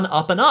has gone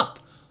up and up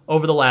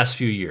over the last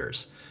few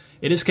years.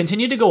 It has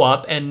continued to go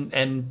up,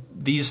 and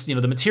these,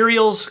 the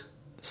materials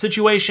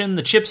situation,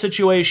 the chip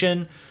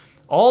situation,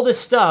 all this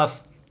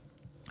stuff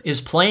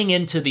is playing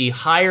into the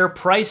higher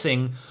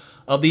pricing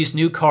of these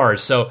new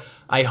cars. So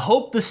I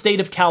hope the state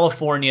of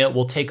California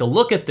will take a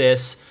look at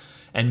this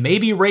and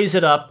maybe raise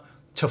it up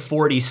to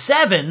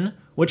 47,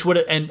 which would,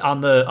 and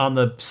on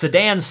the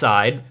sedan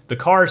side, the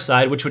car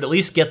side, which would at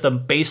least get the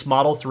base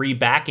Model 3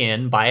 back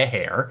in by a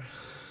hair,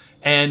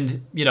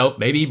 and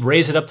maybe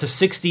raise it up to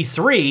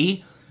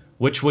 63,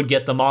 which would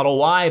get the Model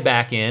Y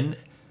back in,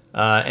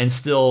 and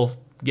still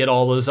get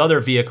all those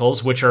other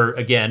vehicles, which are,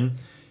 again,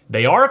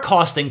 they are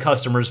costing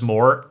customers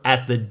more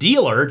at the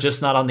dealer,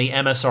 just not on the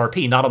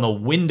MSRP, not on the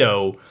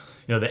window,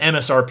 the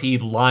MSRP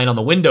line on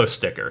the window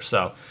sticker.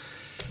 So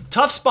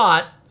tough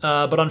spot,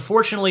 but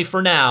unfortunately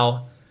for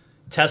now,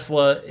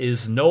 Tesla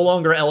is no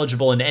longer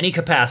eligible in any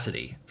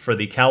capacity for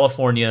the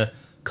California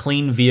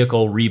Clean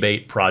Vehicle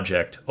Rebate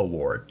Project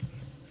Award.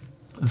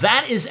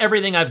 That is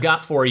everything I've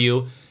got for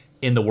you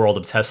in the world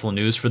of Tesla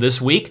news for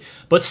this week.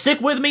 But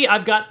stick with me,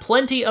 I've got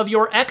plenty of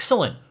your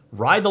excellent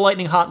Ride the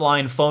Lightning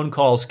Hotline phone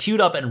calls queued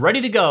up and ready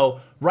to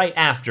go right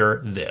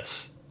after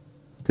this.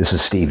 This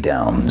is Steve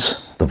Downs,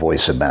 the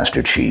voice of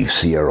Master Chief,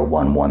 Sierra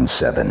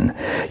 117.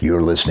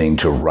 You're listening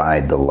to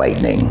Ride the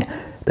Lightning,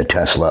 the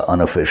Tesla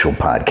unofficial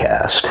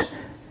podcast.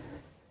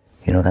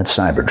 That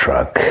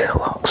Cybertruck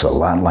looks a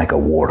lot like a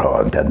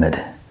warthog, doesn't it?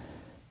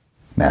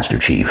 Master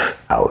Chief,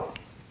 out.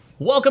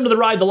 Welcome to the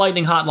Ride the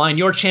Lightning Hotline,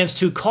 your chance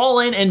to call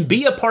in and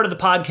be a part of the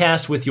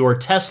podcast with your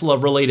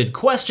Tesla-related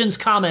questions,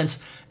 comments,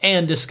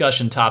 and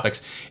discussion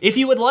topics. If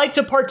you would like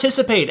to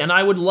participate, and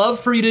I would love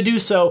for you to do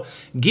so,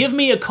 give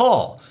me a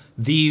call.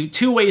 The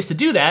two ways to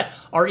do that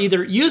are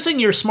either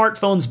using your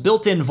smartphone's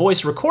built-in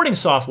voice recording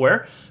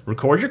software.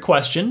 Record your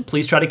question.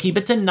 Please try to keep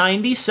it to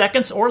 90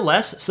 seconds or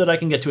less so that I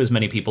can get to as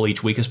many people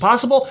each week as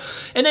possible.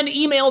 And then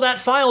email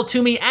that file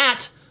to me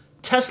at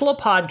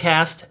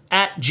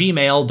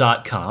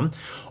teslapodcast@gmail.com.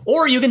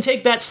 Or you can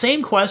take that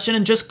same question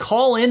and just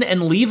call in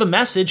and leave a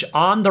message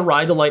on the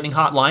Ride the Lightning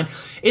hotline.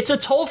 It's a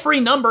toll-free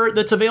number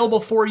that's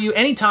available for you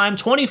anytime,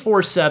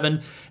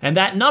 24/7, and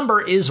that number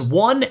is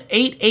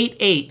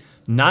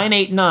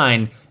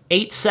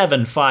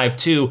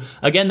 1-888-989-8752.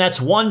 Again, that's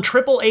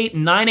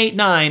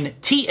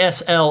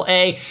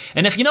 1-888-989-TSLA.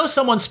 And if you know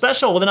someone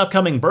special with an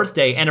upcoming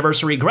birthday,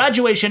 anniversary,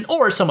 graduation,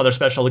 or some other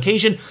special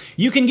occasion,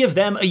 you can give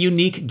them a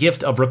unique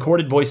gift of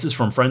recorded voices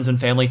from friends and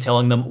family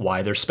telling them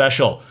why they're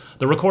special.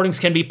 The recordings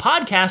can be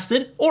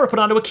podcasted or put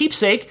onto a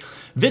keepsake.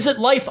 Visit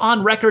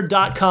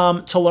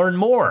lifeonrecord.com to learn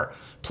more.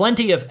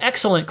 Plenty of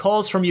excellent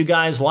calls from you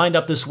guys lined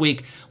up this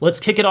week.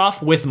 Let's kick it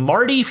off with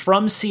Marty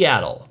from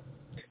Seattle.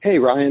 Hey,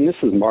 Ryan, this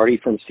is Marty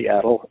from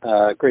Seattle.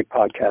 Great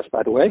podcast,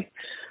 by the way.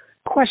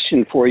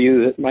 Question for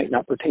you that might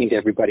not pertain to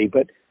everybody,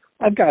 but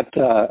I've got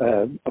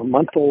a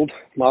month-old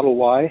Model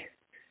Y,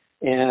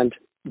 and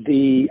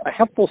I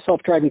have full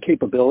self-driving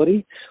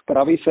capability, but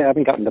obviously I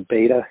haven't gotten the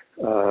beta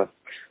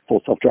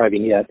full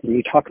self-driving yet. And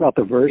you talk about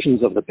the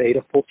versions of the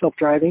beta full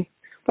self-driving,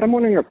 but I'm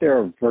wondering if there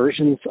are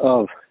versions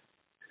of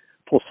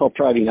full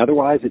self-driving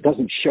otherwise. It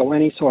doesn't show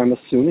any, so I'm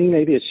assuming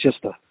maybe it's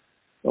just a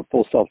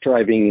full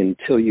self-driving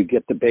until you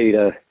get the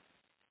beta.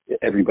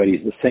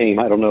 Everybody's the same.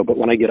 I don't know, but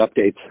when I get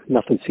updates,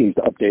 nothing seems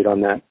to update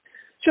on that.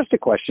 Just a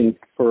question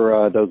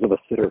for those of us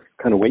that are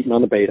kind of waiting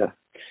on the beta.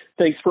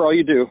 Thanks for all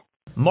you do.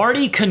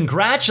 Marty,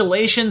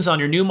 congratulations on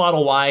your new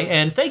Model Y,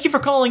 and thank you for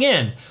calling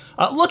in.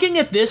 Looking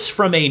at this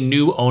from a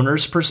new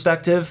owner's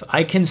perspective,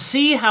 I can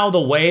see how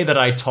the way that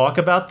I talk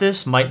about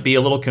this might be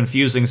a little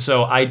confusing,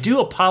 so I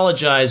do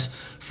apologize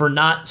for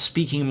not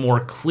speaking more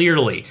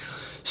clearly.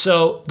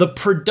 So the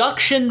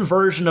production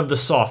version of the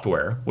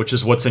software, which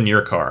is what's in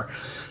your car,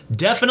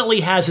 definitely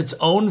has its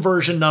own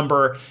version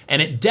number,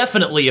 and it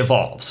definitely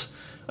evolves.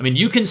 I mean,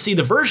 you can see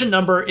the version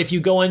number if you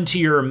go into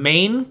your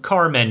main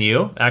car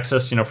menu,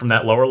 access, from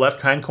that lower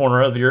left-hand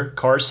corner of your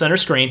car's center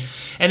screen,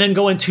 and then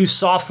go into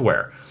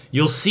software.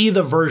 You'll see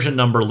the version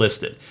number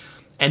listed.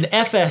 And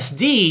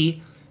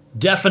FSD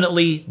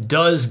definitely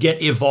does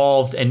get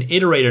evolved and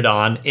iterated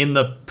on in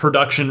the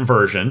production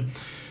version.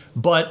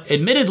 But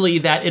admittedly,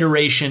 that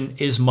iteration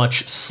is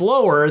much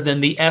slower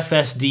than the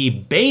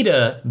FSD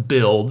beta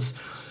builds,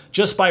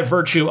 just by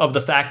virtue of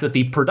the fact that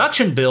the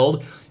production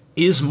build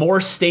is more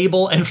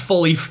stable and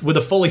with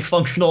a fully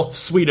functional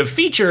suite of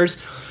features,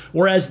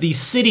 whereas the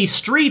City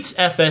Streets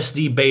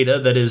FSD beta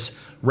that is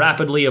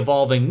rapidly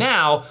evolving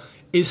now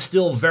is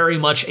still very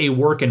much a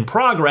work in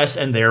progress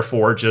and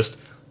therefore just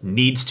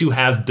needs to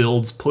have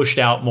builds pushed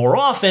out more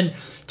often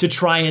to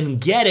try and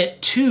get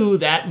it to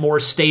that more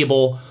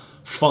stable,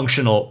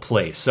 functional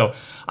place. So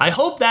I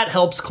hope that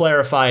helps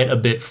clarify it a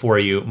bit for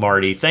you,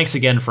 Marty. Thanks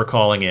again for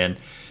calling in.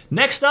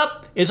 Next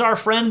up is our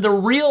friend, the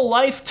real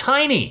life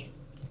Tiny.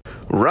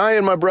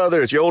 Ryan, my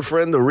brother, it's your old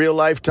friend, the real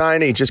life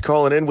Tiny, just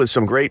calling in with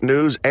some great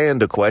news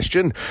and a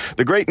question.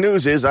 The great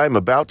news is I'm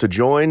about to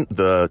join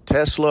the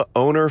Tesla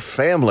owner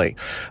family.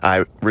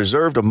 I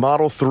reserved a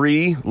Model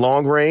 3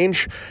 long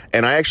range,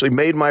 and I actually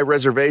made my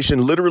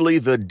reservation literally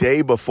the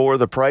day before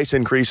the price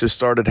increases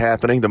started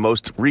happening, the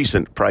most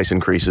recent price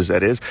increases,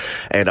 that is.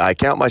 And I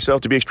count myself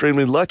to be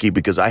extremely lucky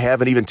because I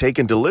haven't even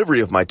taken delivery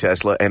of my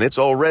Tesla, and it's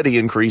already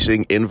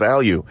increasing in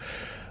value.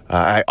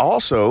 I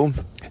also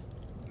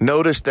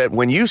notice that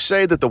when you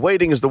say that the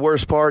waiting is the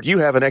worst part, you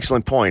have an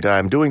excellent point.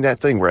 I'm doing that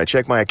thing where I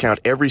check my account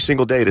every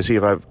single day to see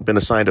if I've been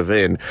assigned a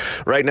VIN.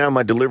 Right now,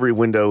 my delivery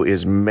window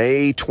is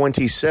May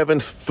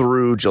 27th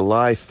through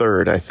July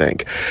 3rd, I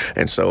think.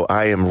 And so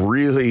I am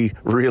really,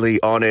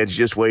 really on edge,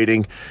 just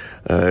waiting.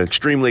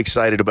 Extremely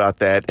excited about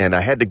that. And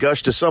I had to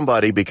gush to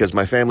somebody because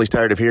my family's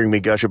tired of hearing me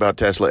gush about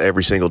Tesla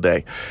every single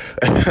day.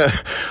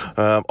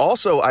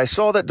 Also, I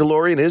saw that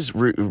DeLorean is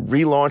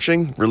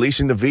relaunching,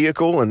 releasing the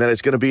vehicle, and that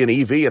it's going to be an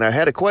EV. And I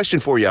had a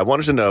question for you. I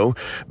wanted to know,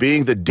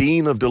 being the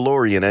dean of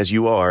DeLorean as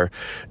you are,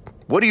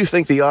 what do you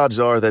think the odds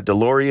are that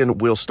DeLorean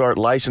will start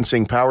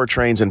licensing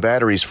powertrains and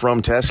batteries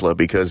from Tesla?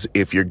 Because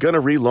if you're going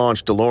to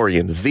relaunch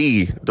DeLorean,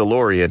 the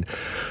DeLorean,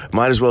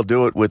 might as well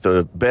do it with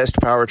the best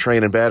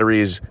powertrain and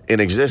batteries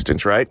in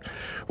existence, right?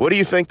 What do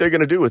you think they're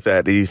going to do with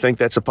that? Do you think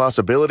that's a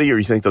possibility, or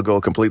you think they'll go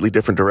a completely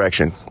different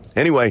direction?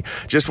 Anyway,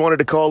 just wanted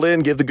to call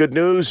in, give the good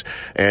news,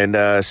 and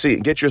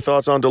get your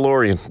thoughts on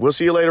DeLorean. We'll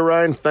see you later,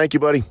 Ryan. Thank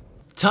you, buddy.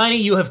 Tiny,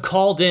 you have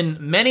called in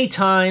many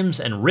times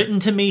and written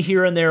to me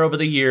here and there over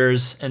the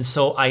years, and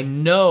so I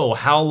know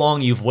how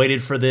long you've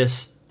waited for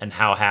this and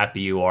how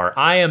happy you are.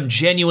 I am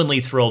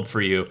genuinely thrilled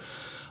for you.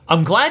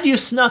 I'm glad you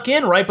snuck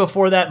in right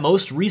before that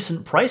most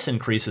recent price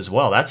increase as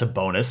well. That's a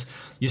bonus.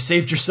 You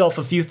saved yourself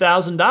a few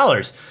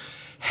 $1,000s.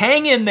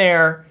 Hang in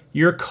there.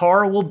 Your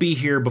car will be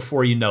here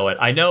before you know it.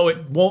 I know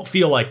it won't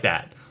feel like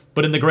that,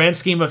 but in the grand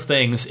scheme of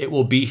things, it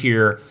will be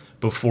here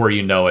before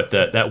you know it.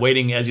 That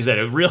waiting, as you said,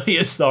 it really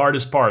is the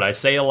hardest part. I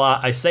say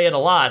it a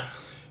lot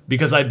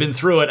because I've been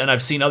through it and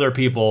I've seen other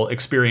people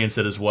experience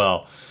it as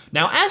well.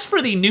 Now, as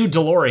for the new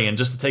DeLorean,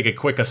 just to take a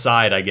quick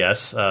aside, I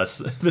guess,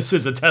 this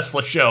is a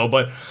Tesla show,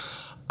 but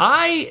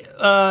I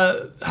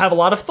have a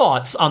lot of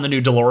thoughts on the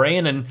new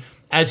DeLorean, and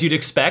as you'd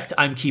expect,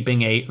 I'm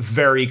keeping a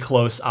very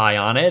close eye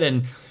on it.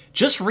 And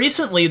just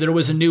recently, there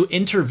was a new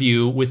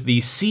interview with the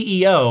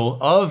CEO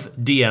of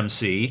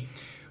DMC,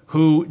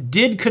 who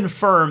did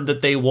confirm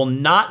that they will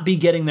not be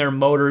getting their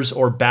motors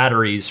or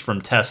batteries from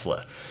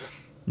Tesla.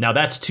 Now,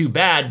 that's too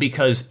bad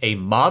because a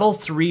Model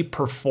 3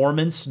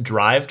 performance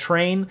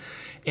drivetrain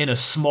in a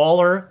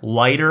smaller,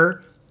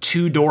 lighter,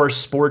 two-door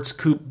sports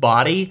coupe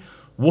body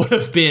would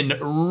have been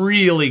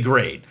really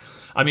great.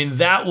 I mean,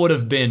 that would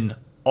have been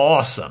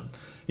awesome.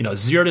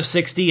 0 to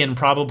 60 in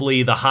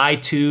probably the high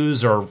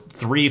twos or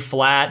 3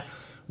 flat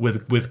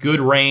with good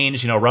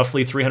range,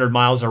 roughly 300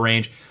 miles of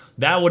range.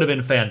 That would have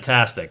been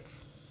fantastic.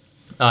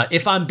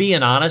 If I'm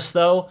being honest,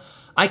 though,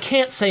 I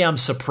can't say I'm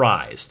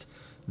surprised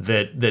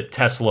that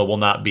Tesla will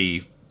not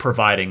be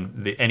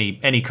providing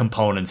any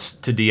components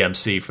to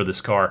DMC for this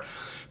car,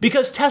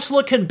 because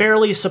Tesla can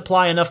barely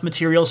supply enough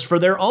materials for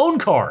their own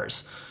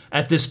cars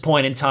at this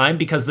point in time,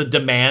 because the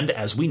demand,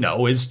 as we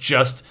know, is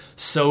just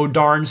so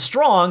darn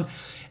strong,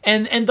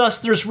 and thus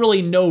there's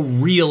really no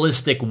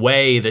realistic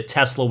way that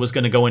Tesla was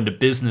going to go into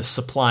business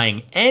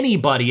supplying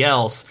anybody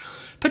else,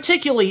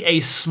 particularly a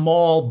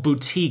small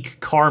boutique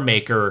car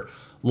maker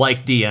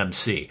like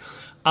DMC.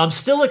 I'm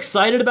still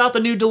excited about the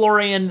new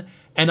DeLorean,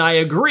 and I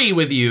agree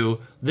with you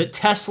that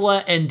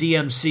Tesla and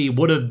DMC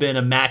would have been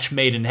a match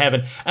made in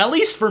heaven, at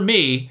least for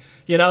me,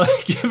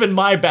 given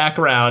my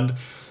background,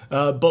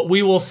 but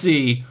we will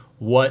see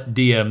what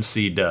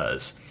DMC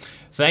does.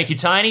 Thank you,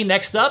 Tiny.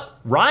 Next up,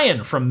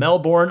 Ryan from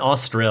Melbourne,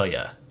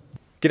 Australia.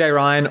 G'day,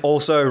 Ryan.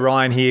 Also,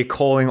 Ryan here,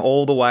 calling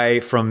all the way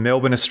from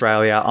Melbourne,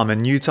 Australia. I'm a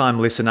new-time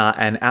listener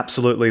and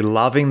absolutely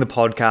loving the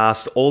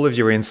podcast, all of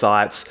your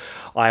insights.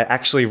 I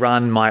actually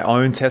run my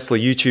own Tesla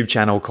YouTube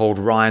channel called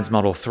Ryan's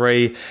Model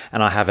 3,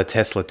 and I have a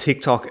Tesla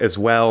TikTok as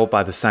well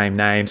by the same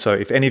name. So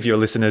if any of your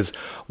listeners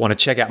want to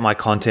check out my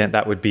content,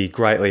 that would be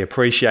greatly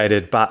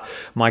appreciated. But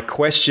my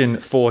question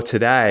for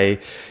today,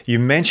 you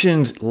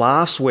mentioned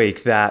last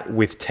week that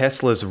with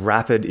Tesla's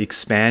rapid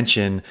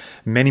expansion,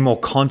 many more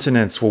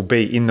continents will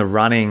be in the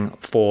running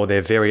for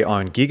their very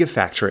own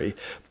Gigafactory,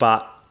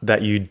 but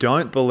that you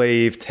don't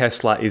believe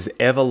Tesla is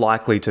ever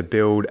likely to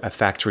build a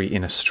factory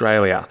in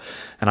Australia.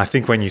 And I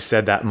think when you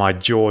said that, my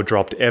jaw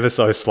dropped ever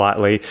so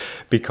slightly,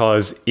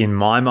 because in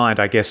my mind,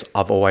 I guess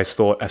I've always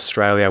thought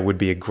Australia would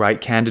be a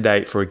great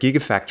candidate for a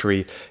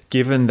Gigafactory,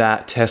 given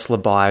that Tesla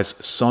buys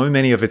so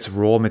many of its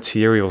raw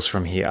materials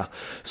from here.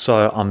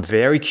 So I'm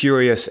very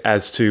curious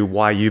as to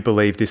why you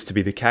believe this to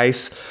be the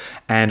case.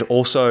 And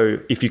also,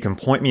 if you can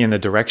point me in the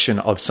direction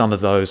of some of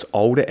those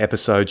older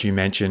episodes you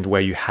mentioned where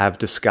you have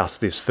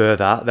discussed this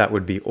further, that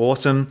would be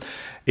awesome.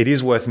 It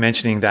is worth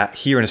mentioning that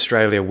here in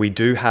Australia, we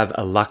do have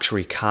a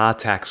luxury car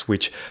tax,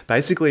 which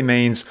basically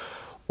means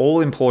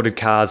all imported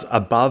cars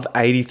above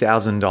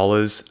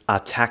 $80,000 are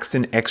taxed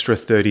an extra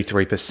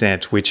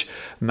 33%, which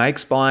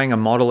makes buying a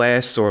Model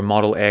S or a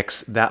Model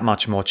X that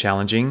much more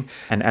challenging.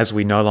 And as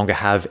we no longer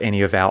have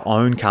any of our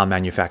own car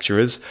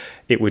manufacturers,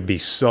 it would be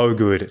so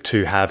good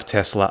to have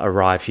Tesla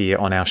arrive here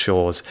on our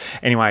shores.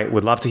 Anyway,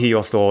 would love to hear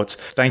your thoughts.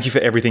 Thank you for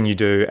everything you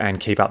do and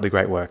keep up the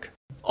great work.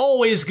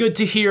 Always good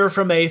to hear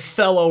from a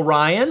fellow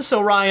Ryan. So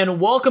Ryan,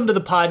 welcome to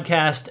the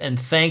podcast and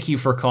thank you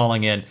for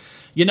calling in.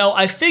 You know,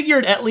 I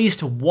figured at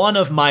least one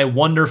of my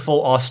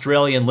wonderful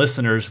Australian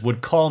listeners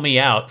would call me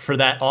out for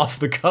that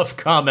off-the-cuff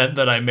comment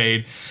that I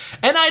made,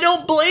 and I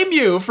don't blame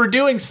you for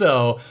doing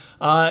so.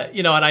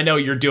 And I know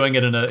you're doing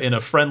it in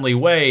a friendly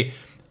way,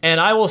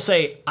 and I will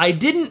say I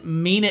didn't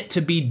mean it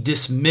to be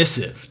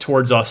dismissive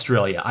towards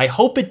Australia. I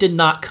hope it did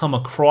not come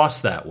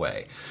across that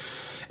way.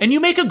 And you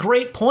make a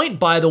great point,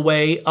 by the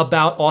way,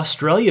 about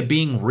Australia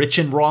being rich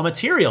in raw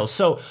materials.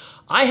 So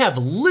I have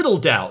little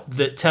doubt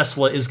that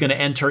Tesla is going to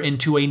enter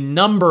into a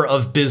number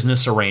of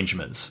business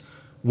arrangements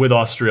with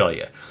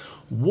Australia.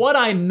 What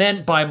I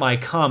meant by my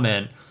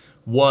comment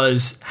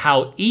was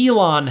how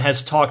Elon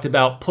has talked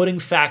about putting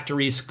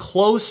factories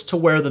close to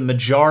where the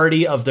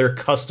majority of their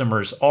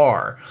customers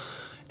are.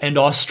 And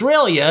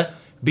Australia,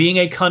 being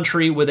a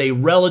country with a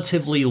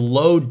relatively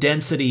low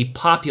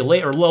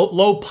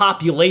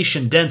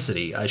population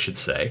density, I should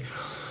say,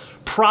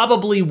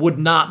 probably would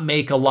not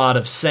make a lot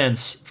of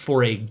sense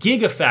for a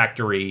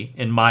gigafactory,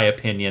 in my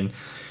opinion,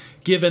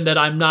 given that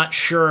I'm not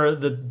sure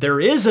that there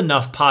is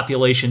enough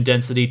population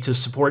density to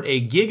support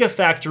a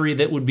gigafactory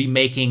that would be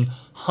making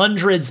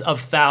hundreds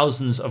of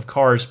thousands of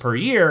cars per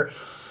year.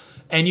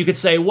 And you could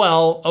say,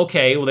 well,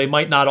 they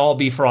might not all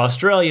be for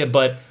Australia,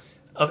 but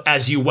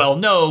as you well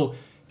know,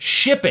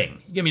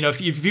 shipping.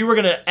 If you were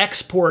going to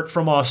export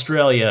from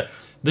Australia,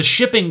 the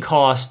shipping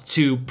cost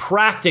to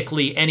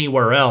practically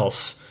anywhere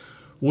else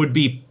would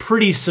be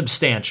pretty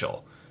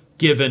substantial,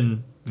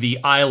 given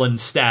the island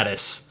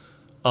status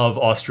of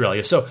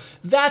Australia. So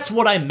that's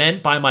what I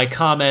meant by my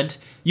comment.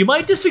 You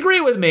might disagree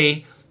with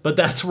me, but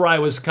that's where I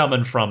was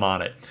coming from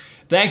on it.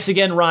 Thanks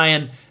again,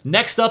 Ryan.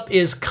 Next up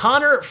is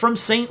Connor from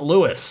St.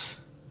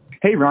 Louis.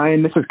 Hey,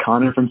 Ryan. This is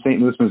Connor from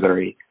St. Louis,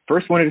 Missouri.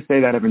 First, wanted to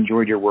say that I've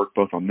enjoyed your work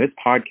both on this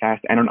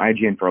podcast and on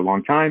IGN for a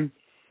long time.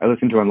 I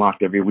listen to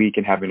Unlocked every week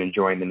and have been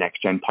enjoying the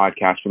Next Gen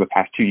podcast for the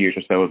past 2 years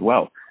or so as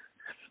well.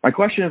 My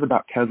question is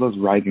about Tesla's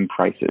rising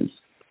prices.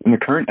 In the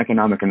current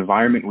economic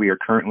environment we are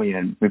currently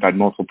in, we've had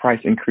multiple price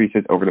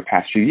increases over the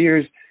past few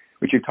years,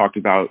 which you've talked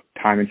about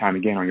time and time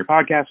again on your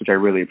podcast, which I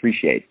really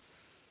appreciate,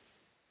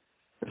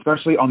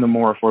 especially on the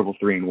more affordable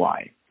 3 and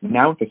Y.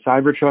 Now with the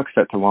Cybertruck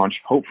set to launch,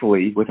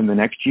 hopefully within the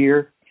next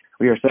year,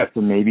 we are set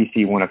to maybe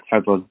see one of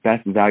Tesla's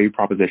best value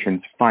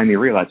propositions finally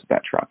realized with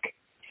that truck.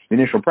 The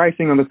initial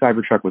pricing on the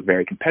Cybertruck was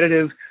very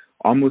competitive,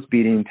 almost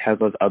beating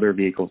Tesla's other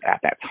vehicles at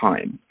that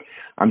time.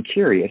 I'm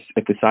curious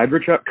if the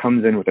Cybertruck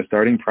comes in with a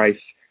starting price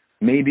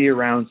maybe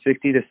around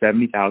 $60,000 to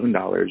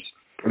 $70,000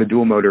 for the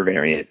dual motor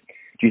variant.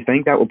 Do you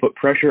think that will put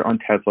pressure on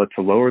Tesla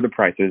to lower the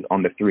prices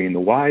on the 3 and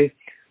the Y,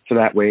 so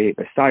that way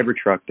the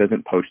Cybertruck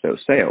doesn't poach those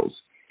sales?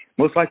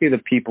 Most likely the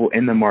people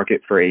in the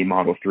market for a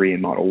Model 3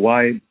 and Model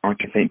Y aren't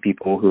the same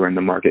people who are in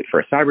the market for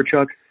a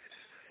Cybertruck,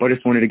 but I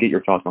just wanted to get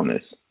your thoughts on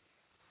this.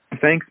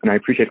 Thanks, and I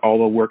appreciate all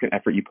the work and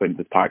effort you put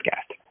into this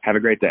podcast. Have a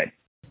great day.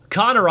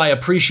 Connor, I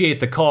appreciate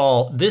the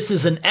call. This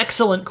is an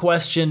excellent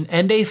question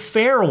and a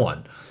fair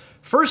one.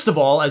 First of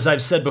all, as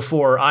I've said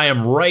before, I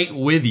am right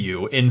with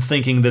you in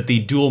thinking that the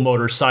dual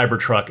motor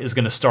Cybertruck is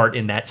going to start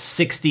in that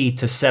 $60,000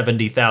 to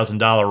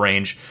 $70,000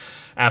 range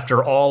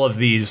after all of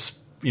these,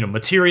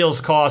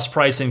 materials cost,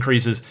 price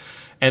increases,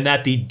 and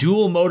that the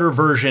dual motor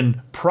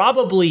version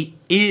probably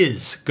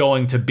is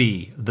going to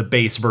be the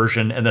base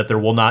version and that there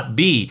will not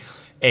be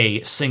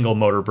a single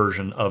motor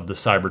version of the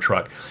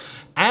Cybertruck.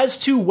 As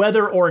to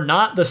whether or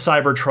not the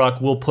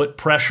Cybertruck will put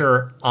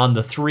pressure on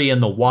the 3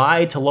 and the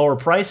Y to lower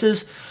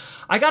prices,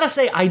 I gotta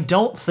say, I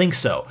don't think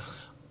so.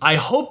 I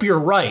hope you're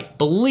right.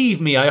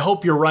 Believe me, I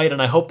hope you're right,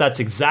 and I hope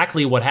that's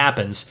exactly what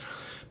happens.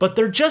 but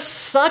they're just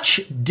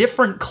such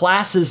different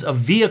classes of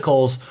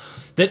vehicles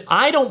that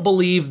I don't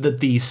believe that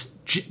the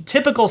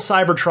typical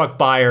Cybertruck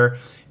buyer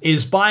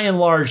is by and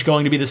large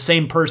going to be the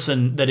same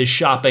person that is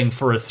shopping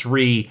for a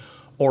 3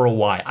 or a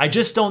Y. I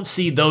just don't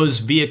see those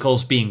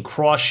vehicles being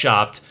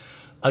cross-shopped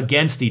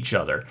against each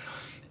other.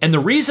 And the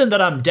reason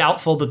that I'm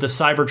doubtful that the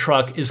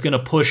Cybertruck is going to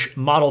push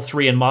Model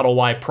 3 and Model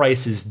Y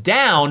prices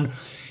down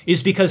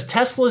is because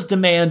Tesla's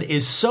demand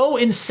is so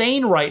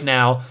insane right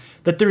now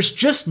that there's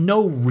just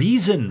no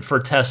reason for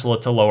Tesla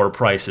to lower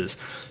prices.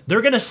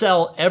 They're going to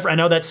sell I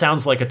know that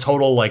sounds like a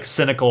total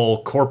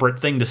cynical corporate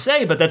thing to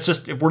say, but that's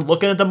just, if we're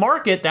looking at the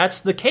market, that's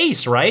the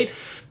case, right?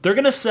 They're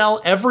going to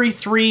sell every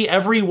 3,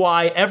 every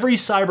Y, every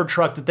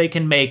Cybertruck that they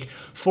can make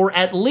for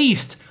at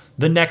least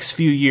the next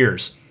few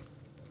years.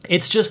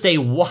 It's just a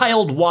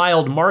wild,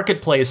 wild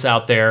marketplace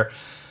out there.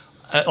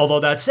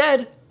 Although that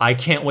said, I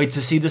can't wait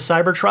to see the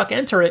Cybertruck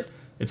enter it.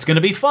 It's going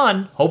to be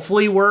fun.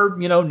 Hopefully we're,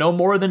 no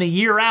more than a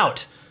year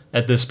out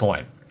at this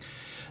point.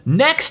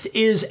 Next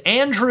is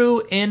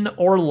Andrew in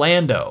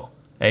Orlando,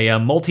 a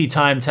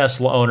multi-time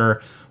Tesla owner,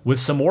 with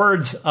some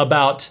words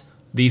about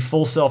the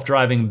full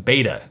self-driving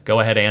beta. Go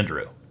ahead,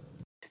 Andrew.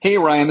 Hey,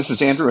 Ryan, this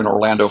is Andrew in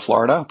Orlando,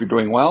 Florida. Hope you're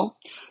doing well.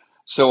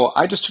 So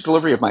I just took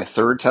delivery of my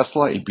third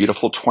Tesla, a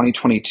beautiful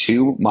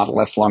 2022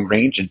 Model S long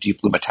range in deep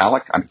blue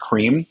metallic on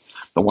cream,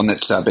 the one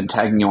that's been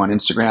tagging you on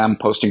Instagram,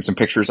 posting some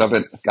pictures of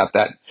it. I've got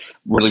that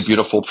really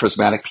beautiful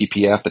prismatic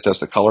PPF that does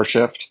the color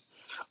shift.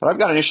 But I've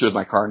got an issue with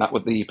my car, not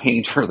with the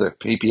paint or the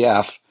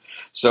PPF.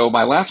 So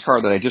my last car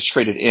that I just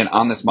traded in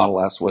on this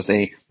Model S was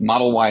a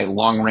Model Y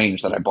long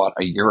range that I bought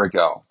a year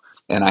ago.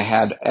 And I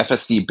had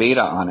FSD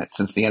beta on it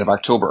since the end of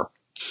October.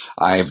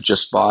 I've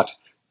just bought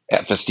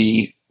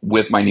FSD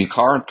with my new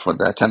car for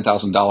the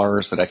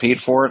 $10,000 that I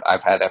paid for it.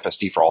 I've had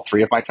FSD for all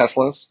 3 of my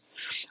Teslas.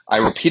 I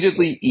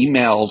repeatedly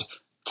emailed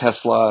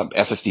Tesla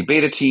FSD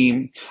beta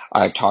team.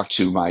 I've talked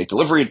to my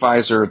delivery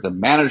advisor, the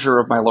manager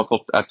of my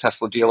local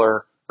Tesla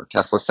dealer, or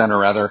Tesla center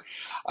rather.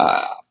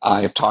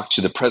 I've talked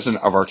to the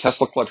president of our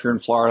Tesla club here in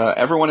Florida.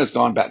 Everyone has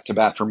gone back to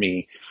bat for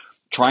me,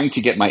 trying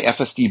to get my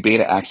FSD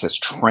beta access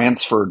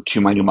transferred to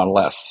my new Model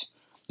S.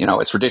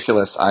 It's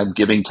ridiculous. I'm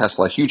giving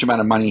Tesla a huge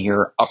amount of money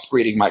here,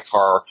 upgrading my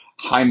car,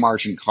 high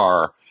margin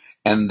car,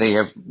 and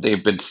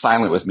they've been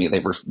silent with me.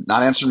 They've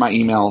not answered my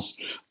emails.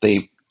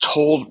 They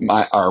told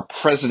our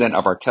president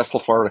of our Tesla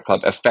Florida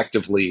club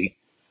effectively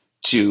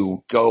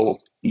to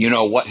go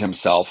what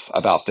himself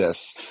about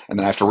this, and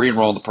then I have to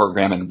re-enroll in the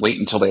program and wait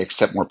until they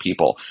accept more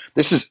people.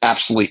 This is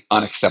absolutely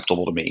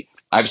unacceptable to me.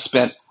 I've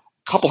spent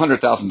a couple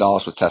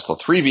 $100,000 with Tesla,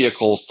 3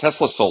 vehicles,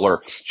 Tesla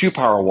Solar, 2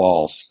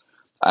 Powerwalls.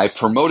 I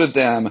promoted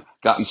them,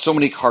 gotten so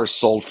many cars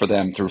sold for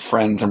them through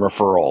friends and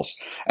referrals.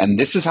 And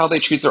this is how they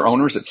treat their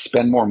owners that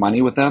spend more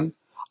money with them?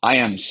 I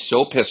am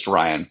so pissed,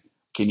 Ryan.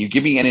 Can you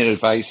give me any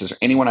advice? Is there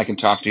anyone I can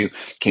talk to?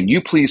 Can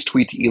you please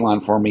tweet to Elon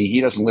for me? He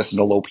doesn't listen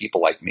to low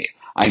people like me.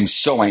 I'm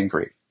so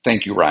angry.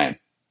 Thank you, Ryan.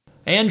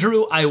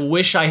 Andrew, I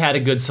wish I had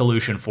a good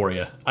solution for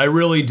you. I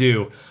really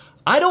do.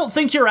 I don't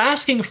think you're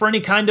asking for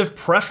any kind of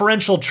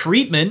preferential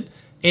treatment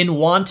in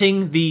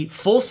wanting the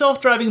full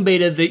self-driving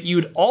beta that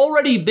you'd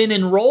already been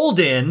enrolled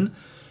in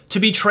to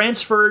be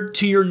transferred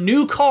to your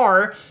new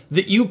car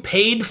that you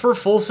paid for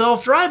full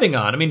self-driving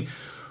on. I mean,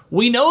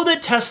 we know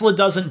that Tesla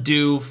doesn't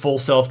do full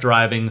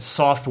self-driving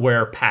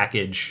software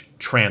package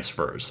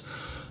transfers,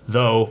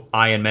 though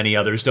I and many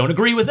others don't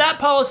agree with that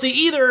policy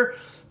either.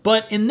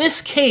 But in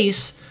this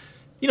case,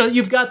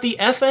 you've got the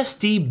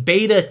FSD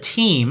beta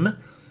team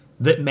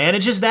that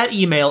manages that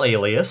email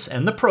alias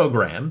and the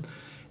program,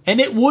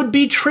 and it would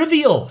be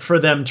trivial for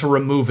them to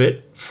remove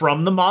it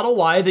from the Model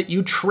Y that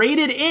you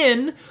traded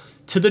in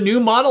to the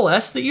new Model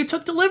S that you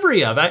took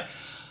delivery of.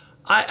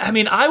 I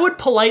mean, I would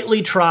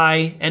politely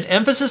try, and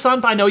emphasis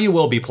on, I know you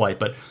will be polite,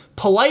 but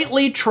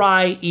politely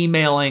try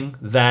emailing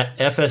that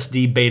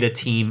FSD beta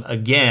team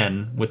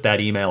again with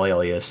that email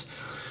alias.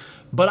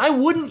 But I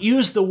wouldn't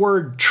use the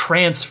word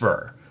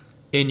transfer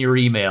in your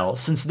email,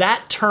 since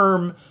that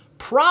term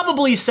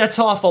probably sets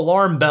off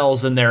alarm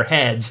bells in their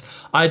heads,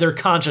 either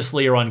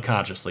consciously or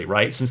unconsciously,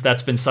 right? Since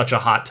that's been such a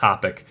hot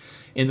topic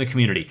in the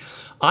community.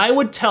 I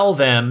would tell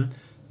them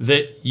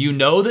that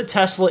that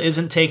Tesla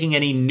isn't taking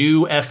any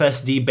new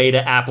FSD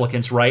beta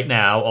applicants right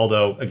now,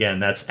 although, again,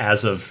 that's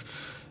as of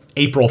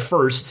April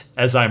 1st,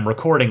 as I'm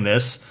recording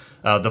this.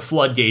 The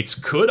floodgates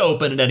could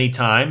open at any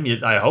time.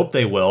 I hope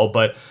they will,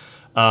 but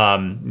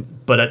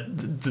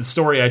the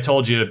story I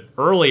told you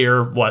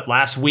earlier,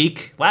 last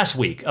week,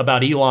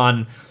 about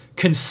Elon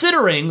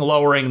considering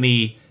lowering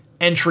the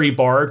entry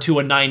bar to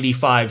a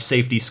 95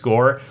 safety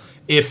score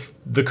if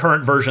the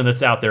current version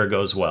that's out there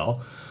goes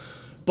well.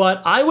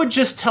 But I would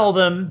just tell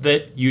them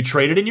that you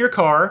traded in your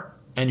car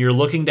and you're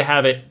looking to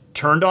have it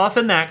turned off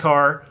in that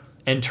car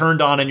and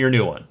turned on in your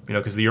new one,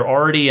 because you're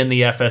already in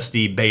the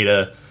FSD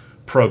beta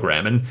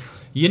program. And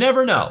you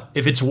never know.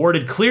 If it's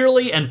worded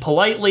clearly and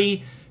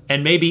politely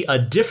and maybe a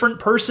different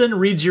person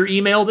reads your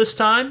email this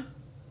time,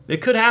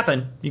 it could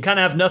happen. You kind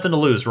of have nothing to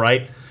lose,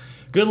 right?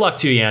 Good luck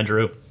to you,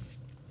 Andrew.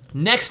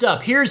 Next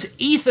up, here's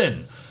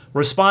Ethan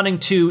responding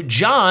to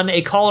John,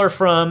 a caller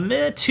from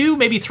 2,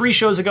 maybe 3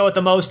 shows ago at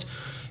the most.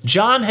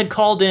 John had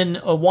called in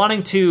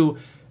wanting to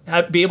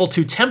be able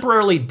to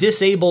temporarily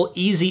disable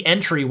easy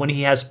entry when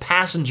he has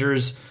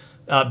passengers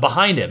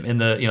behind him in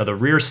the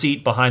rear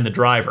seat behind the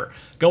driver.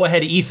 Go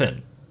ahead,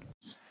 Ethan.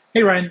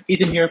 Hey Ryan,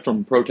 Ethan here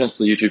from Pro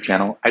Tesla YouTube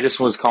channel. I just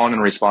was calling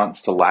in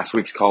response to last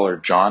week's caller,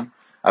 John,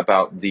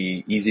 about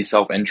the easy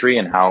self-entry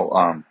and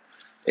how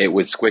it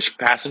would squish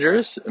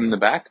passengers in the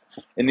back.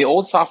 In the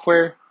old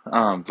software,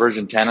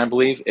 version 10, I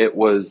believe, it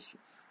was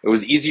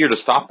easier to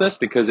stop this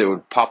because it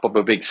would pop up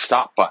a big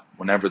stop button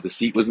whenever the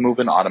seat was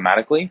moving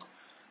automatically.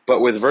 But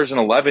with version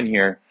 11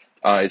 here,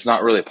 it's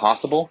not really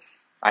possible.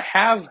 I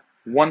have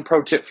one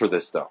pro tip for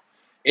this though.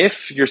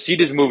 If your seat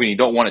is moving, you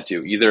don't want it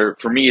to. Either,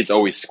 for me, it's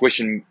always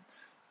squishing,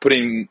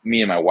 putting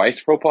me in my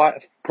wife's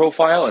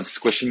profile and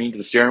squishing me to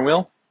the steering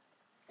wheel.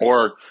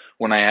 Or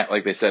when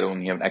like they said,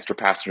 when you have an extra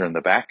passenger in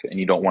the back and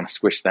you don't want to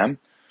squish them,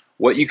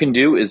 what you can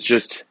do is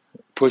just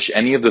push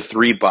any of the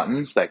 3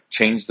 buttons that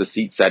change the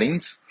seat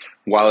settings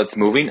while it's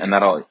moving, and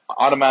that'll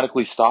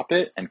automatically stop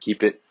it and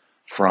keep it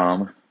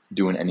from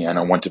doing any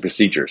unwanted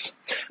procedures.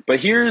 But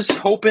here's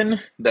hoping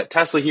that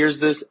Tesla hears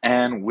this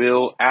and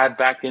will add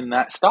back in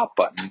that stop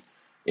button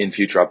in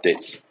future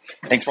updates.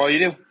 Thanks for all you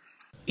do.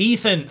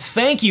 Ethan,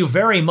 thank you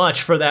very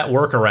much for that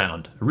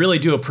workaround. Really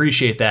do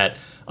appreciate that.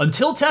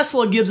 Until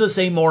Tesla gives us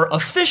a more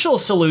official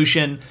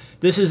solution,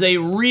 this is a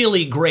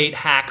really great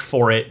hack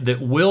for it that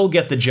will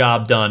get the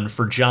job done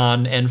for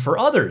John and for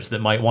others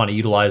that might want to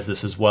utilize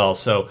this as well.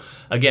 So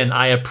again,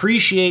 I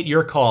appreciate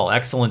your call.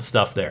 Excellent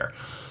stuff there.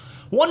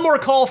 One more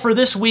call for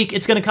this week.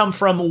 It's going to come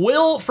from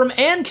Will from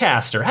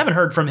Ancaster. Haven't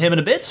heard from him in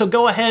a bit, so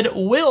go ahead,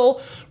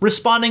 Will,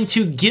 responding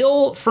to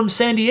Gil from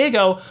San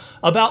Diego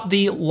about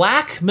the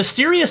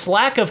mysterious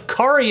lack of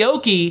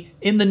karaoke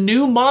in the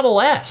new Model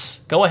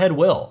S. Go ahead,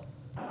 Will.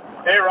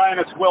 Hey, Ryan,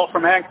 it's Will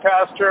from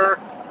Ancaster.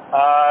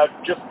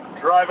 Just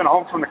driving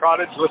home from the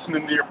cottage,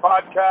 listening to your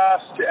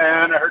podcast,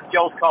 and I heard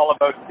Gil's call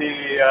about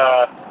the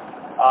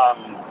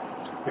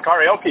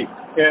karaoke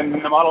in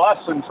the Model S,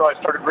 and so I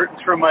started rooting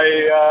through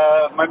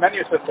my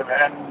menu system,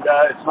 and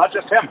it's not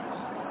just him.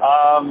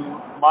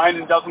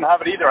 Mine doesn't have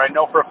it either. I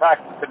know for a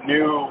fact that the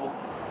new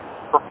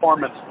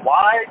Performance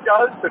Y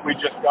does, that we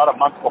just got a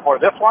month before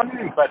this one,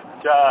 but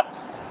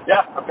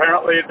yeah,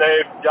 apparently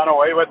they've done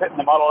away with it in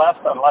the Model S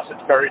unless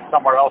it's buried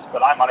somewhere else that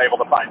I'm unable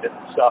to find it.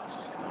 So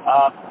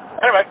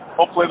anyway,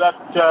 hopefully that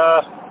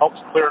helps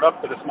clear it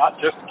up that it's not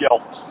just Gil.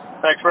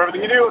 Thanks for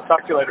everything you do.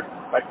 Talk to you later.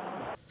 Bye.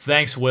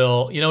 Thanks,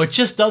 Will. It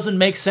just doesn't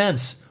make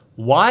sense.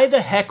 Why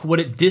the heck would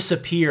it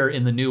disappear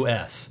in the new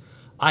S?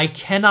 I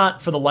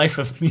cannot for the life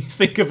of me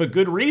think of a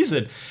good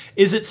reason.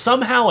 Is it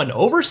somehow an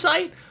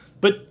oversight?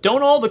 But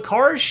don't all the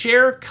cars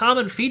share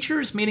common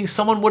features, meaning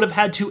someone would have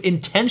had to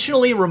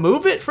intentionally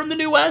remove it from the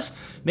new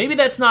S? Maybe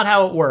that's not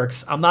how it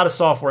works. I'm not a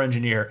software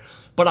engineer,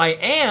 but I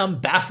am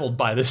baffled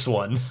by this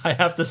one, I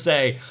have to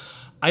say.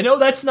 I know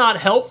that's not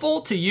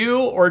helpful to you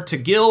or to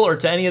Gil or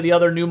to any of the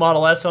other new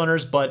Model S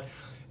owners, but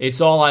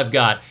it's all I've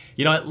got.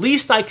 At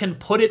least I can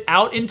put it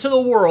out into the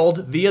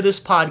world via this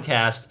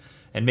podcast,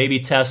 and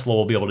maybe Tesla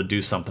will be able to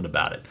do something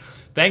about it.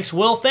 Thanks,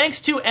 Will. Thanks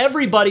to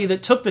everybody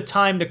that took the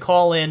time to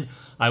call in.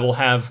 I will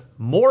have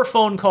more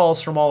phone calls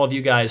from all of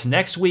you guys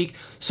next week,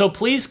 so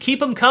please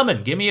keep them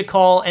coming. Give me a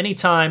call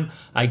anytime.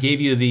 I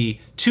gave you the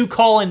 2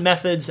 call-in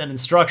methods and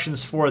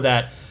instructions for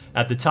that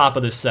at the top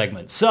of this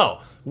segment.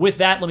 So with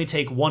that, let me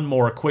take one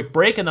more quick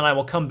break, and then I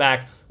will come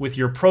back with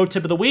your pro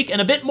tip of the week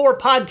and a bit more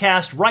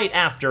podcast right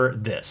after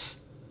this.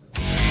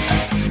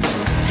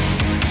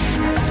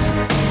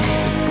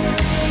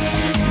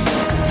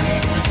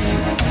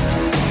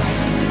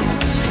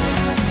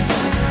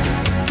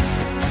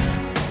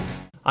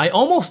 I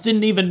almost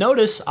didn't even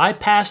notice I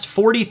passed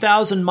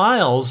 40,000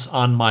 miles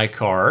on my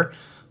car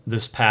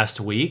this past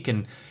week,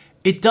 and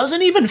it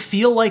doesn't even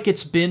feel like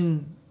it's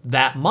been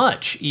that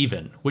much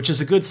even, which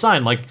is a good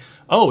sign. Like,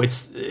 oh,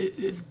 it's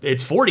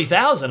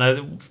 40,000.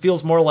 It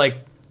feels more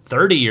like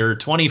 30 or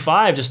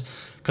 25 just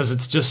because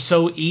it's just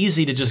so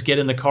easy to just get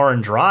in the car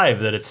and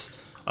drive that it's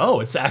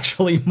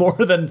actually more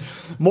than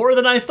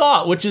I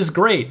thought, which is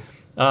great.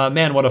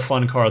 Man, what a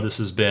fun car this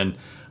has been.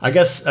 I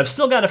guess I've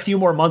still got a few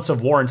more months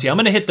of warranty. I'm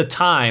going to hit the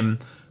time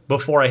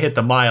before I hit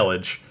the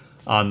mileage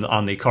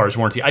on the car's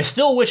warranty. I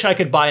still wish I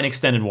could buy an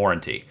extended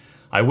warranty.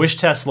 I wish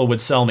Tesla would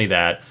sell me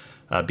that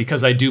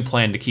because I do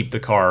plan to keep the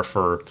car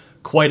for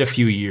quite a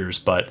few years,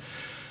 but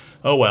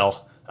oh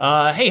well.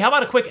 Hey, how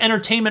about a quick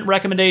entertainment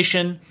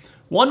recommendation?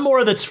 One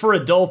more that's for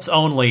adults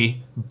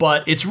only,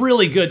 but it's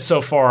really good so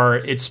far.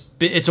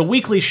 It's a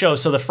weekly show,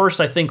 so the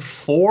first, I think,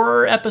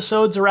 4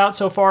 episodes are out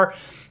so far.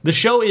 The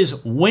show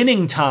is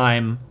Winning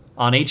Time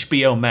on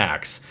HBO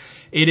Max.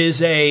 It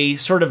is a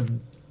sort of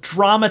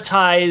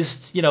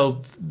dramatized,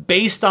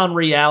 based on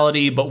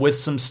reality, but with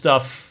some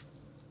stuff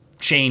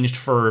changed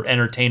for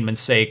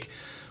entertainment's sake,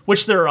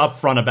 which they're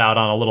upfront about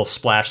on a little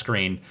splash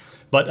screen.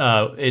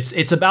 But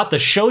it's about the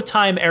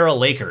Showtime era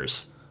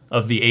Lakers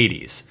of the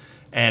 80s.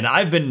 And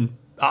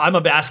I'm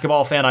a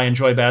basketball fan. I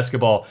enjoy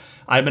basketball.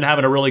 I've been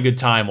having a really good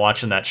time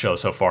watching that show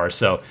so far.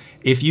 So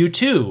if you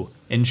too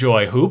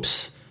enjoy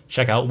hoops,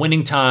 check out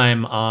Winning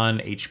Time on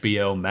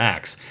HBO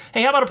Max.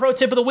 Hey, how about a pro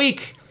tip of the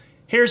week?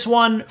 Here's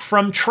one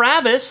from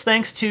Travis.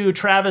 Thanks to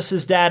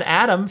Travis's dad,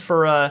 Adam,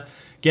 for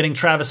getting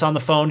Travis on the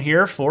phone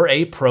here for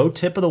a pro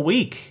tip of the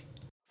week.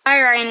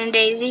 Hi, Ryan and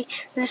Daisy.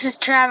 This is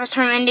Travis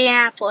from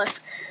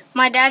Indianapolis.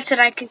 My dad said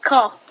I could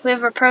call. We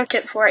have a pro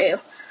tip for you.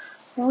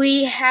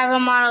 We have a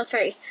Model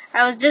 3.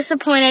 I was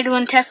disappointed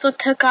when Tesla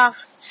took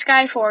off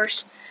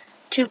Skyforce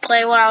to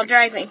play while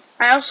driving.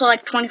 I also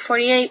like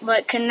 2048,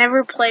 but can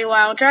never play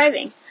while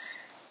driving.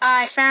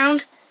 I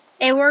found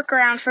a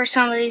workaround for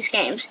some of these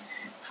games.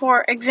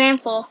 For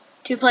example,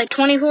 to play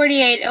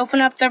 2048,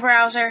 open up the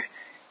browser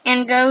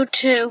and go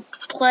to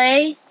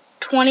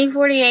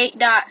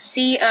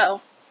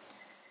play2048.co.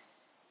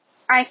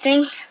 I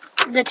think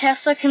the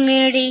Tesla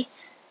community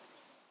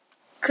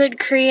could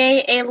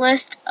create a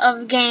list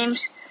of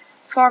games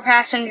for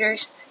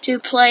passengers to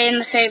play in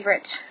the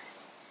favorites.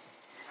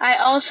 I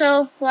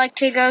also like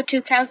to go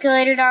to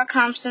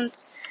calculator.com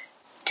since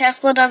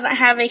Tesla doesn't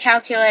have a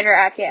calculator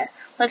app yet.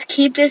 Let's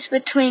keep this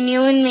between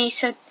you and me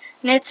so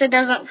NHTSA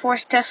doesn't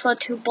force Tesla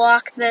to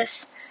block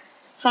this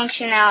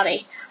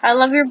functionality. I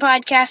love your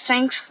podcast.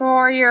 Thanks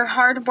for your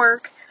hard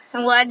work.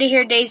 I'm glad to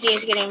hear Daisy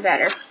is getting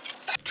better.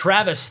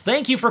 Travis,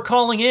 thank you for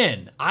calling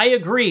in. I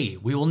agree.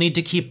 We will need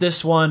to keep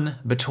this one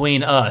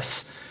between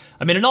us.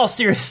 I mean, in all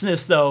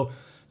seriousness, though,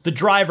 the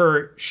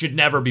driver should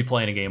never be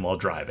playing a game while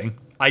driving.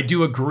 I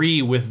do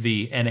agree with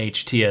the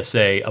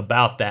NHTSA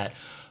about that.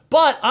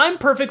 But I'm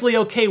perfectly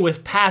okay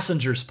with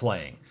passengers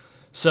playing.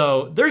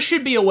 So there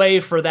should be a way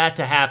for that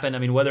to happen. I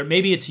mean, whether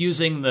maybe it's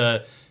using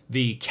the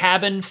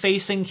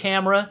cabin-facing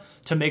camera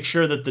to make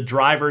sure that the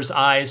driver's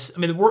eyes... I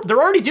mean,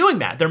 they're already doing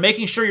that. They're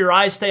making sure your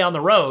eyes stay on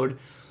the road.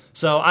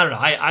 So, I don't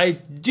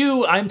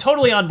know. I'm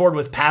totally on board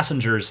with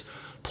passengers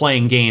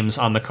playing games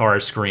on the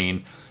car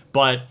screen.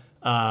 But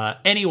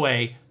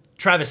anyway,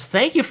 Travis,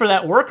 thank you for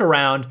that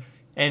workaround.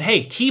 And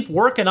hey, keep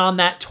working on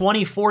that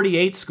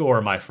 2048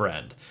 score, my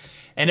friend.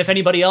 And if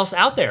anybody else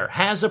out there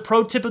has a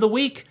pro tip of the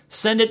week,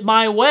 send it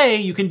my way.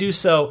 You can do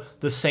so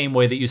the same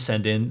way that you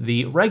send in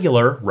the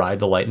regular Ride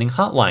the Lightning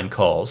hotline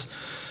calls.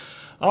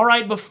 All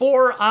right,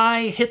 before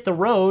I hit the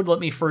road, let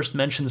me first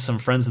mention some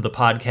friends of the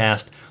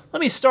podcast.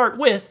 Let me start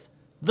with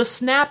the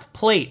Snap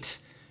Plate.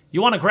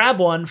 You want to grab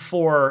one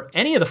for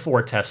any of the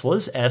 4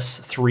 Teslas, S,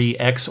 3,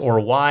 X, or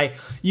Y.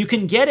 You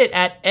can get it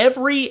at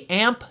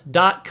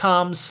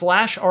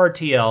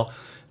everyamp.com/RTL.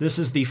 This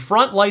is the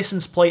front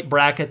license plate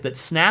bracket that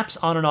snaps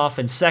on and off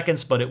in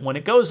seconds, but when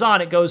it goes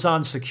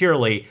on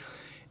securely.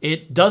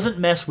 It doesn't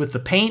mess with the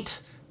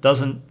paint,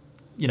 doesn't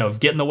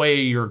get in the way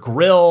of your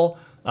grill,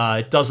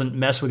 it doesn't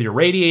mess with your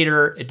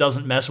radiator, it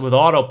doesn't mess with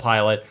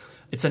autopilot.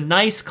 It's a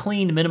nice,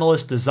 clean,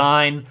 minimalist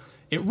design.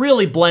 It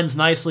really blends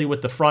nicely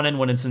with the front end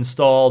when it's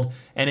installed,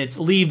 and it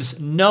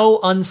leaves no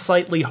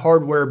unsightly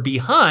hardware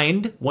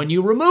behind when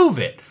you remove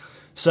it.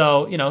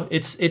 So,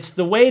 it's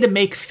the way to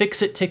make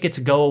fix-it tickets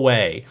go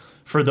away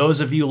for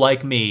those of you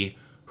like me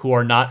who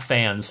are not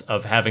fans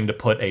of having to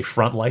put a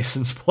front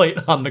license plate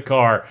on the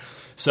car.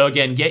 So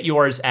again, get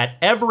yours at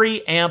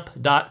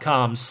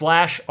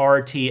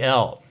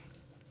everyamp.com/RTL.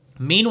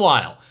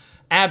 Meanwhile,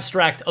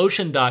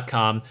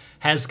 abstractocean.com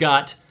has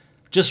got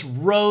just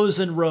rows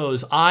and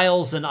rows,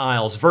 aisles and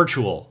aisles,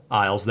 virtual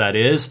aisles that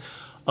is,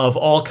 of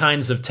all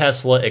kinds of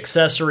Tesla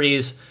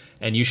accessories.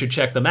 And you should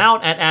check them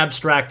out at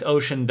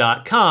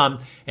abstractocean.com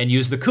and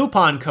use the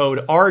coupon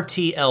code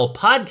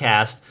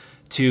RTLPodcast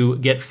to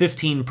get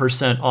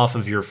 15% off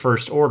of your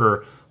first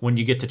order when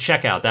you get to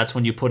checkout. That's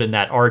when you put in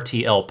that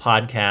RTL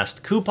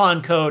Podcast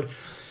coupon code.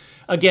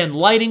 Again,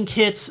 lighting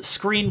kits,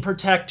 screen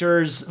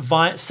protectors,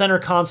 center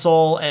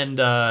console and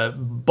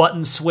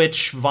button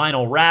switch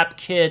vinyl wrap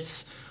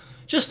kits,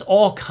 just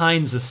all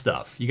kinds of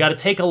stuff. You got to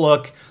take a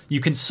look. You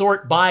can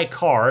sort by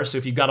car. So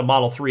if you've got a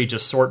Model 3,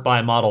 just sort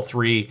by Model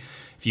 3.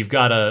 If you've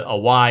got a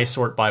Y,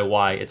 sort by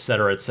Y,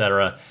 etc.,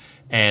 etc.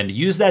 And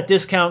use that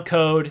discount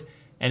code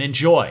and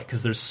enjoy,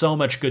 because there's so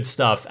much good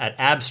stuff at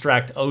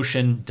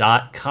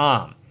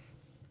abstractocean.com.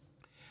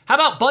 How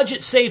about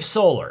Budget Safe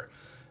Solar?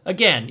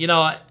 Again,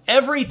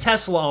 every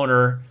Tesla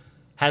owner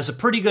has a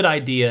pretty good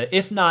idea,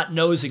 if not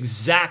knows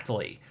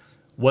exactly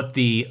what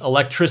the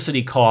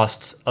electricity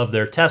costs of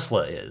their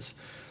Tesla is.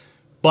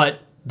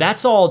 But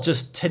that's all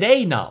just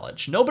today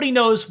knowledge. Nobody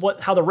knows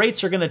how the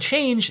rates are going to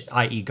change,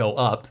 i.e. go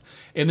up,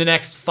 in the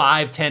next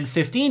 5, 10,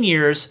 15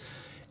 years,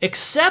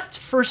 except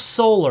for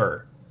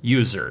solar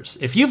users.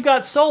 If you've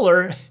got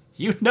solar,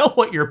 you know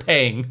what you're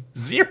paying.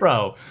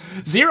 Zero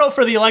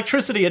for the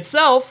electricity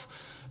itself.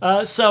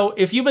 So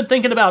if you've been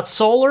thinking about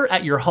solar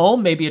at your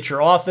home, maybe at your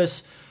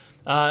office,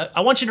 I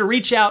want you to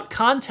reach out,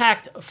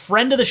 contact a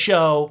friend of the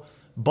show,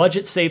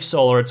 Budget Safe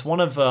Solar. It's one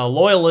of a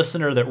loyal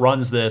listener that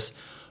runs this.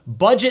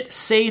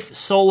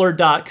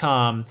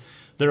 BudgetSafeSolar.com.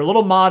 Their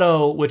little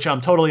motto, which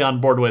I'm totally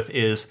on board with,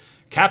 is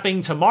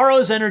capping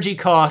tomorrow's energy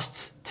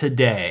costs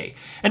today.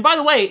 And by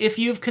the way, if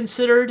you've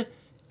considered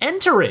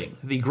entering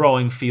the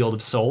growing field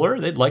of solar,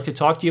 they'd like to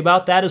talk to you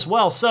about that as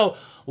well. So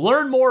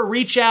learn more,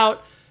 reach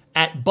out,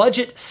 at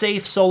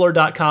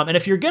budgetsafesolar.com. And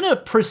if you're going to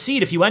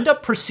proceed, if you end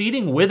up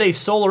proceeding with a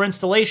solar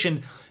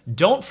installation,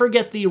 don't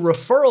forget the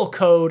referral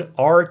code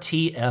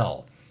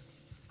RTL.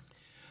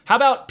 How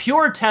about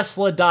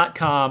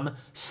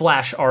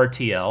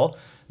puretesla.com/RTL?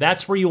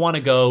 That's where you want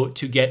to go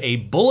to get a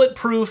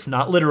bulletproof,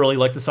 not literally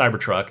like the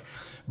Cybertruck,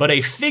 but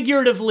a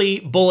figuratively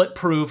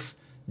bulletproof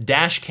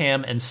dash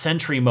cam and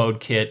Sentry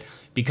mode kit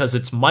because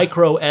it's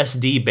micro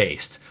SD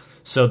based.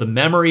 So the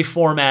memory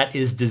format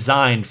is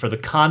designed for the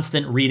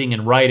constant reading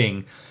and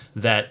writing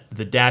that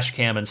the dash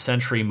cam and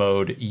Sentry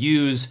mode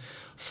use.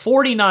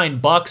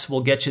 $49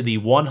 will get you the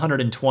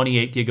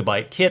 128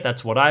 gigabyte kit.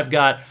 That's what I've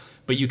got.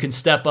 But you can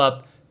step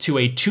up to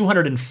a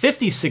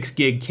 256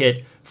 gig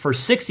kit for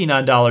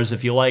 $69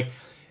 if you like.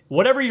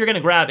 Whatever you're going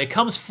to grab, it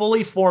comes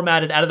fully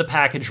formatted out of the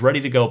package,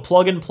 ready to go,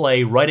 plug and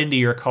play right into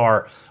your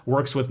car.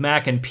 Works with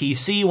Mac and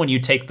PC when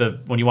you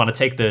want to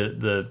take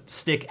the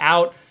stick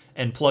out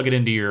and plug it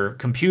into your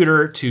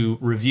computer to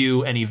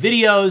review any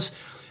videos.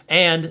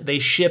 And they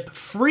ship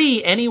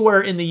free anywhere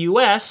in the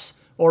US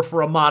or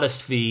for a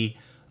modest fee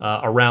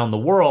around the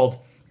world.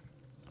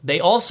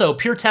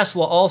 Pure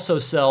Tesla also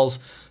sells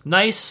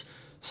nice,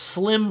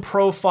 slim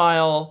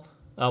profile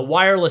a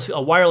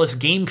wireless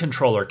game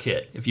controller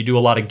kit if you do a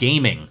lot of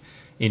gaming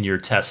in your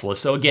Tesla.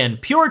 So again,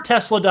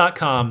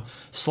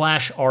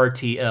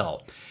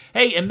 puretesla.com/RTL.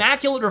 Hey,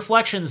 Immaculate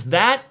Reflections,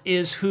 that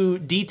is who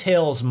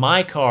details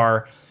my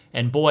car.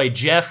 And boy,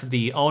 Jeff,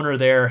 the owner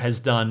there, has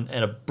done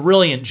a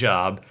brilliant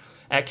job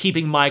at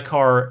keeping my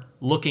car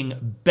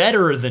looking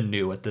better than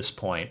new at this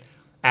point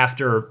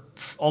after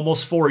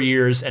almost 4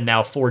 years and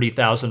now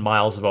 40,000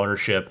 miles of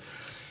ownership.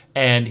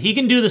 And he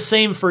can do the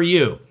same for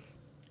you.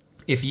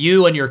 If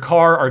you and your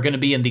car are going to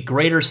be in the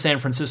greater San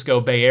Francisco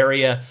Bay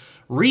Area,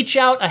 reach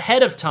out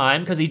ahead of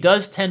time because he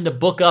does tend to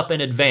book up in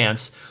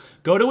advance.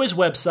 Go to his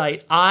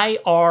website,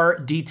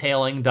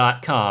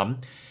 irdetailing.com,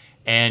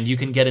 and you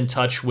can get in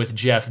touch with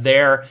Jeff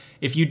there.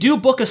 If you do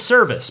book a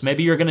service,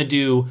 maybe you're going to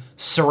do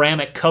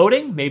ceramic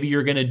coating, maybe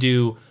you're going to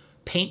do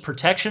paint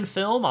protection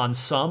film on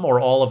some or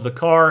all of the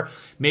car,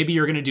 maybe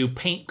you're going to do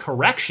paint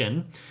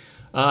correction,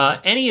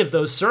 any of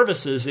those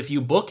services, if you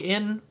book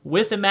in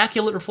with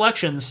Immaculate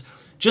Reflections,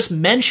 just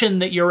mention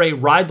that you're a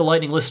Ride the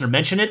Lightning listener.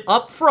 Mention it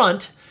up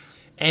front,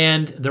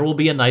 and there will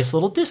be a nice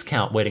little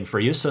discount waiting for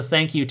you. So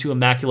thank you to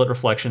Immaculate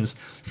Reflections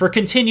for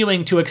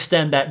continuing to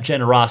extend that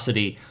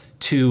generosity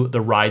to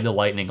the Ride the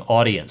Lightning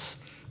audience.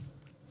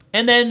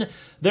 And then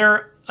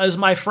there is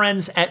my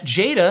friends at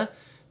Jada.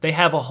 They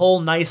have a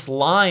whole nice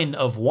line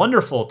of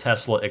wonderful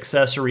Tesla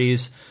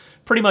accessories,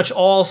 pretty much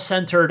all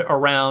centered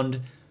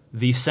around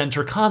the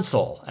center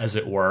console, as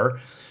it were.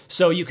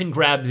 So you can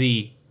grab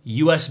the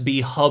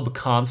USB hub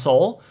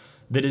console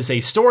that is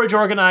a storage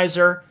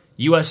organizer,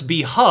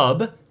 USB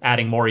hub,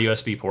 adding more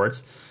USB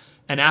ports,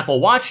 an Apple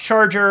Watch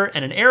charger,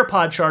 and an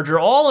AirPod charger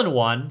all in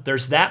one.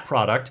 There's that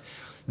product.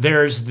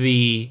 There's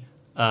the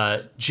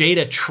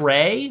Jada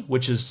tray,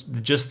 which is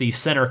just the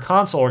center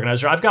console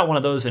organizer. I've got one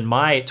of those in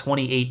my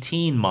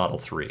 2018 Model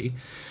 3.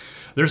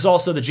 There's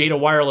also the Jada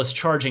wireless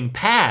charging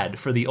pad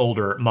for the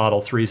older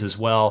Model 3s as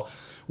well.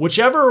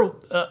 Whichever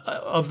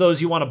of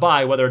those you want to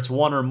buy, whether it's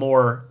one or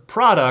more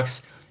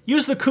products,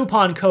 use the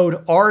coupon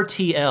code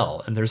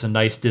RTL, and there's a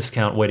nice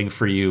discount waiting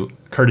for you,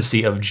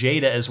 courtesy of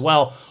Jada as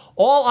well.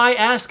 All I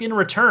ask in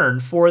return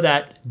for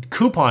that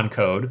coupon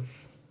code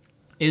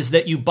is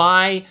that you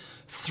buy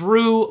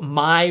through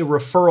my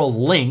referral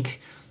link,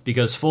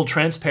 because full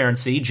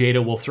transparency,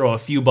 Jada will throw a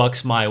few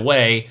bucks my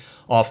way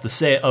off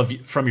the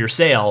from your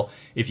sale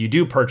if you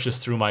do purchase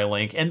through my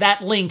link, and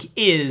that link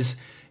is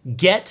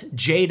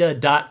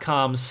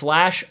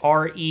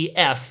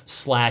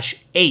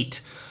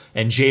getjada.com/ref/8.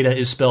 And Jada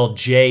is spelled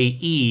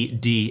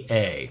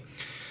Jeda.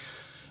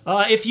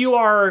 If you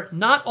are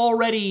not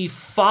already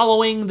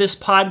following this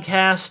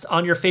podcast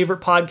on your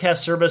favorite podcast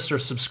service or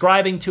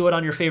subscribing to it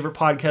on your favorite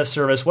podcast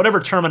service, whatever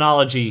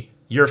terminology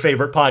your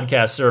favorite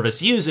podcast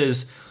service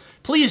uses,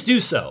 please do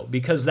so,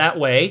 because that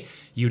way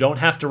you don't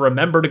have to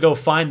remember to go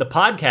find the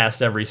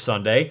podcast every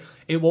Sunday.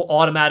 It will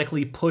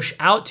automatically push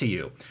out to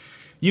you.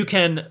 You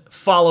can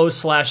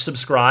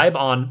follow/subscribe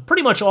on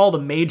pretty much all the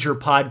major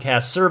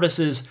podcast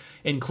services,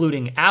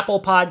 including Apple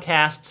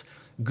Podcasts,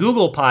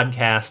 Google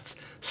Podcasts,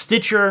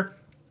 Stitcher,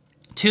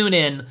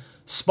 TuneIn,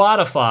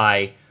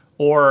 Spotify,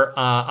 or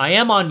I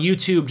am on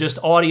YouTube, just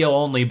audio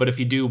only, but if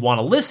you do want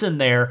to listen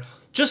there,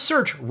 just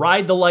search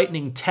Ride the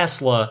Lightning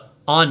Tesla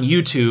on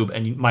YouTube,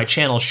 and my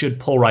channel should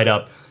pull right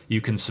up.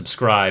 You can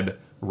subscribe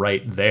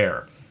right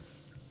there.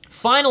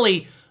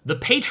 Finally, the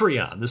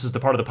Patreon. This is the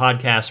part of the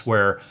podcast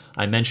where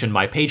I mention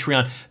my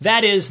Patreon.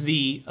 That is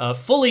the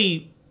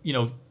fully,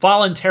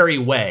 voluntary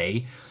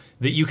way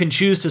that you can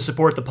choose to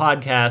support the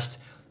podcast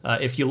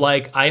if you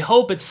like. I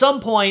hope at some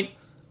point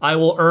I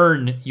will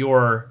earn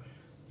your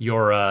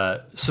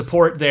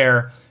support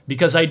there,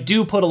 because I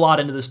do put a lot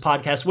into this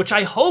podcast, which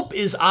I hope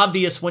is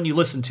obvious when you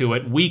listen to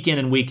it week in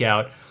and week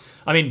out.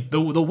 I mean,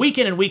 the week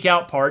in and week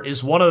out part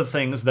is one of the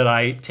things that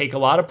I take a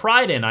lot of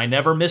pride in. I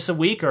never miss a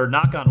week, or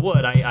knock on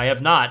wood, I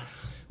have not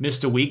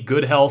missed a week,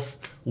 good health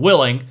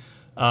willing.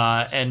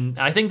 And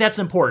I think that's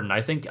important.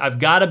 I think I've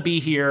got to be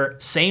here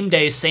same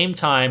day, same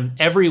time,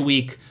 every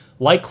week,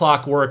 like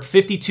clockwork,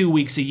 52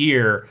 weeks a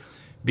year,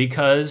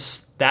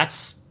 because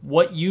that's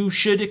what you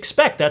should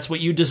expect. That's what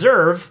you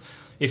deserve.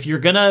 If you're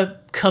going to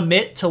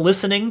commit to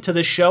listening to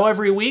this show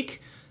every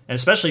week, and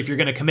especially if you're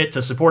going to commit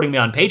to supporting me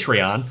on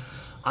Patreon,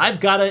 I've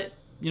got to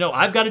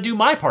do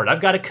my part.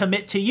 I've got to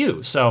commit to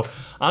you. So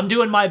I'm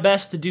doing my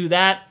best to do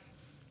that.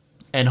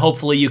 And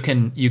hopefully you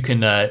can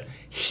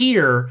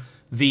hear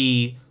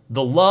the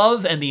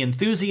love and the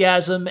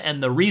enthusiasm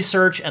and the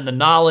research and the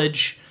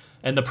knowledge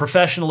and the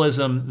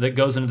professionalism that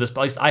goes into this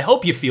place. I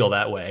hope you feel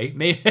that way.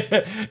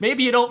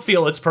 Maybe you don't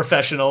feel it's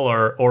professional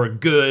or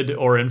good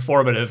or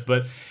informative,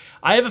 but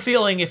I have a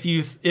feeling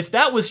if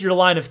that was your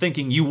line of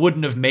thinking, you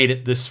wouldn't have made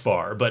it this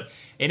far. But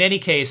in any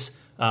case,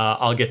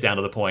 I'll get down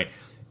to the point.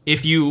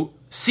 If you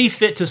see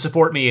fit to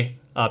support me,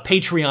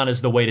 Patreon is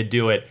the way to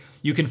do it.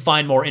 You can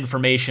find more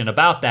information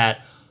about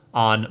that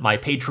on my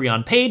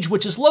Patreon page,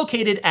 which is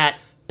located at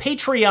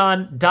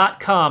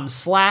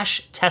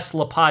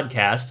patreon.com/Tesla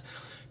podcast.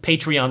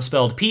 Patreon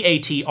spelled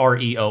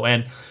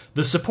Patreon.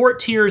 The support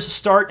tiers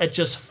start at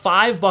just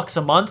 $5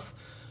 a month.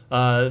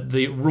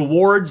 The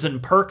rewards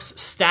and perks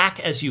stack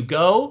as you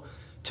go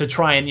to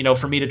try and,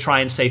 for me to try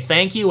and say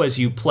thank you as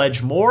you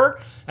pledge more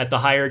at the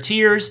higher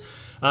tiers.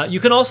 You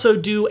can also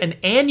do an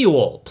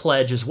annual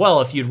pledge as well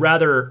if you'd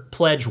rather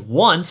pledge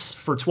once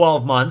for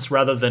 12 months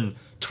rather than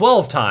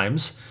 12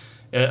 times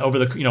over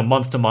the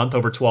month to month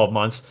over 12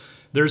 months.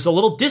 There's a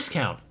little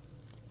discount,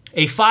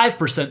 a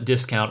 5%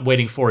 discount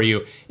waiting for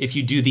you if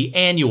you do the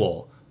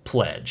annual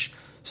pledge.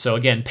 So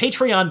again,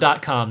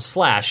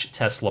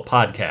 patreon.com/Tesla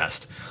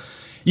podcast.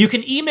 You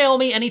can email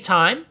me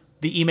anytime.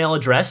 The email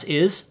address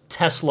is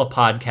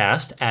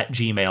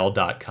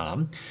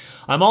teslapodcast@gmail.com.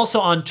 I'm also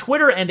on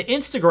Twitter and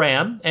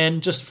Instagram,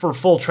 and just for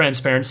full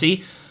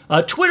transparency,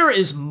 Twitter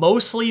is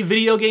mostly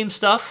video game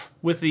stuff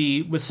with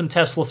some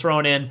Tesla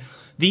thrown in.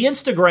 The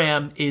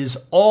Instagram is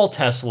all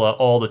Tesla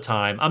all the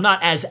time. I'm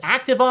not as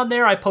active on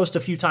there. I post a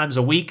few times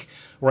a week,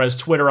 whereas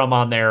Twitter, I'm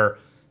on there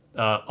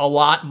a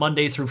lot,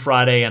 Monday through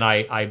Friday, and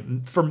I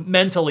for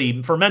mental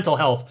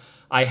health,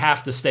 I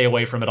have to stay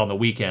away from it on the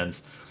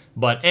weekends.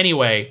 But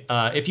anyway,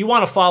 if you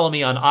want to follow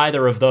me on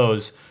either of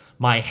those,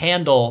 my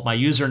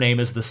username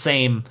is the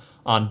same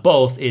on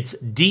both. It's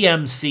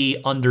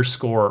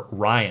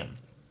DMC_Ryan.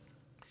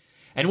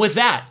 And with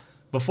that,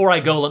 before I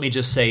go, let me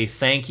just say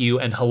thank you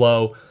and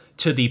hello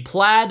to the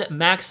Plaid,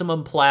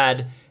 Maximum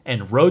Plaid,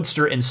 and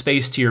Roadster and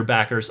Space Tier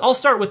backers. I'll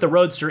start with the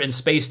Roadster and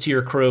Space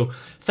Tier crew.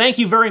 Thank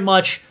you very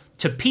much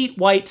to Pete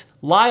White,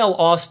 Lyle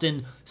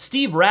Austin,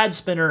 Steve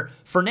Radspinner,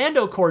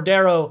 Fernando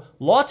Cordero,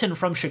 Lawton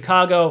from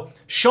Chicago,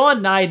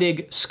 Sean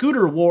Neidig,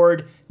 Scooter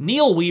Ward,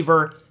 Neil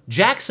Weaver,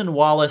 Jackson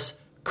Wallace,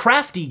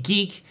 Crafty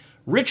Geek,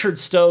 Richard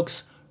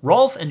Stokes,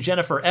 Rolf and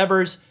Jennifer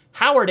Evers,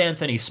 Howard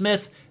Anthony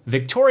Smith,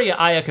 Victoria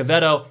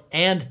Iacovetto,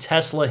 and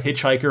Tesla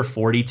Hitchhiker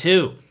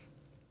 42.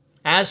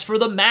 As for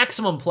the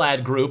Maximum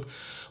Plaid group,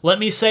 let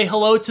me say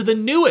hello to the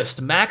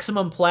newest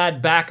Maximum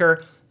Plaid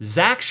backer,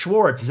 Zach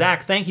Schwartz.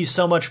 Zach, thank you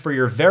so much for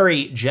your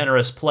very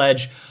generous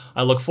pledge.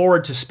 I look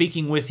forward to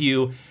speaking with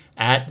you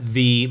at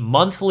the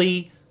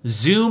monthly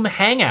Zoom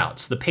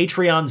Hangouts, the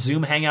Patreon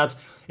Zoom Hangouts.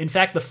 In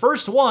fact, the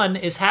first one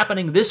is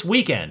happening this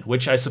weekend,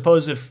 which I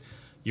suppose if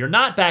you're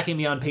not backing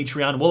me on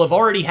Patreon will have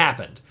already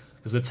happened,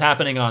 because it's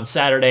happening on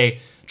Saturday.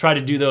 Try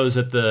to do those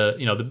at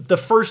the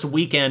first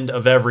weekend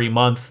of every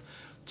month,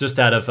 just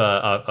out of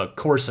a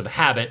course of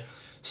habit.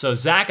 So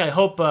Zach, I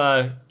hope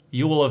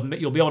you'll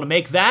be able to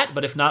make that,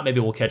 but if not, maybe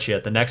we'll catch you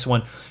at the next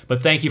one.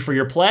 But thank you for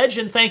your pledge,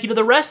 and thank you to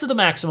the rest of the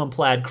Maximum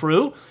Plaid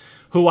crew,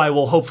 who I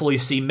will hopefully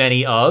see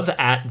many of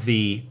at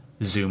the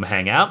Zoom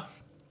Hangout.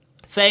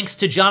 Thanks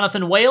to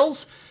Jonathan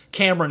Wales,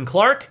 Cameron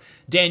Clark,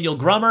 Daniel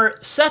Grummer,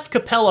 Seth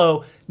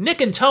Capello,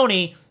 Nick and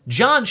Tony,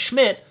 John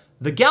Schmidt,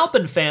 the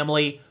Galpin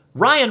family,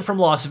 Ryan from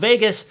Las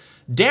Vegas,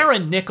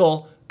 Darren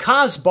Nickel,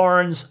 Kaz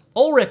Barnes,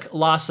 Ulrich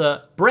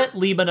Lassa, Brett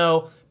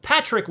Libano,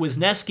 Patrick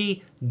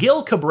Wisniewski,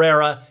 Gil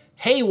Cabrera,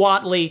 Hay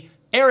Watley,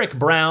 Eric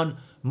Brown,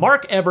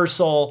 Mark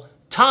Eversole,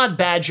 Todd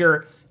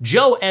Badger,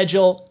 Joe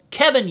Edgel,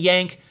 Kevin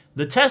Yank,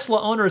 the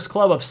Tesla Owners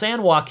Club of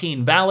San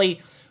Joaquin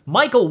Valley,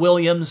 Michael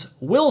Williams,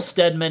 Will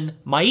Stedman,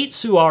 Mait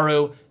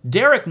Suaru,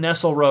 Derek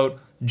Nesselrote,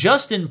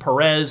 Justin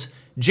Perez,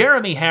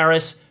 Jeremy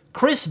Harris,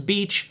 Chris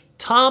Beach,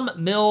 Tom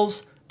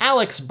Mills,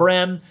 Alex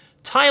Brem,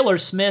 Tyler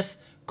Smith,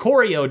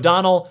 Corey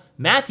O'Donnell,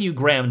 Matthew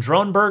Graham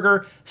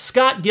Dronberger,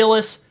 Scott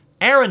Gillis,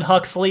 Aaron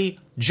Huxley,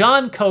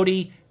 John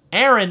Cody,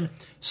 Aaron,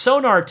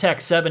 Sonar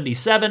Tech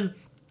 77,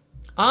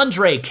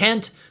 Andre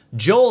Kent,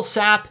 Joel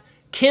Sapp,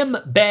 Kim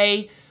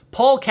Bay,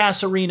 Paul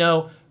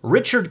Casarino,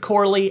 Richard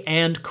Corley,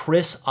 and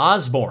Chris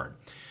Osborne.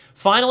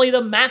 Finally,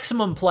 the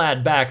Maximum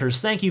Plaid backers.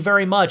 Thank you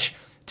very much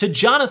to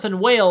Jonathan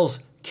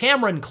Wales,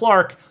 Cameron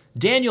Clark,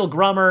 Daniel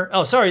Grummer.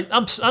 Oh, sorry,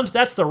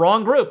 that's the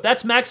wrong group.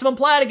 That's Maximum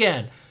Plaid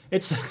again.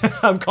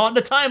 I'm caught in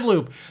a time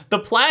loop. The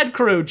Plaid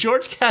crew,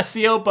 George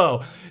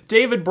Cassiopo,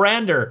 David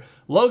Brander,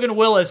 Logan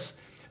Willis,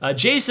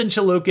 Jason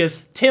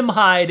Chalukas, Tim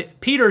Hyde,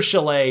 Peter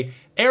Chalet,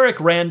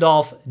 Eric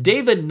Randolph,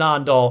 David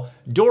Nondal,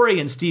 Dory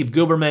and Steve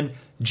Guberman,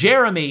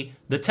 Jeremy,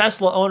 the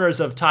Tesla owners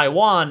of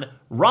Taiwan,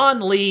 Ron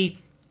Lee,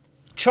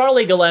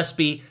 Charlie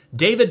Gillespie,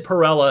 David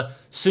Perella,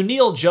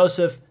 Sunil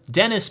Joseph,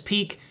 Dennis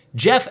Peak,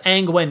 Jeff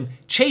Angwin,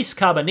 Chase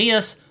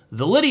Cabanillas,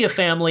 the Lydia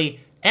family,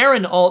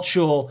 Aaron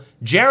Altshul,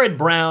 Jared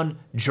Brown,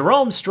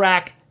 Jerome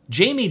Strack,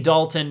 Jamie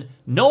Dalton,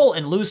 Noel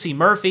and Lucy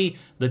Murphy,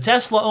 the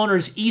Tesla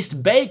Owners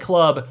East Bay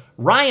Club,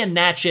 Ryan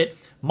Natchett,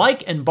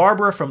 Mike and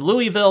Barbara from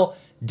Louisville,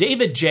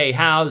 David J.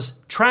 Howes,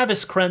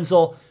 Travis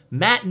Krenzel,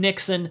 Matt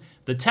Nixon,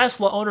 the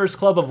Tesla Owners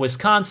Club of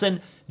Wisconsin,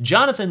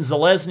 Jonathan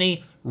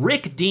Zalesny,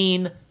 Rick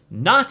Dean,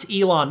 Not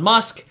Elon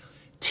Musk,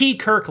 T.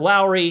 Kirk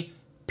Lowry,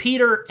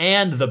 Peter,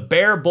 and the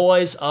Bear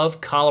Boys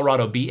of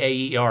Colorado,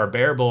 BAER,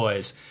 Bear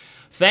Boys.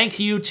 Thank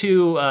you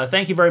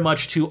very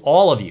much to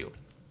all of you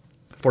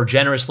for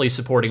generously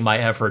supporting my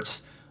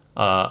efforts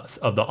on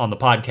the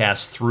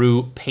podcast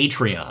through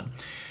Patreon.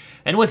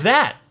 And with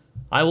that,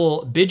 I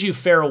will bid you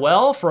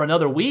farewell for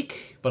another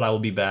week, but I will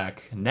be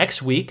back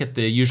next week at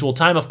the usual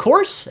time, of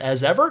course,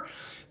 as ever.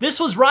 This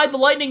was Ride the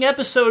Lightning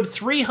episode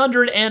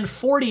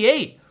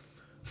 348.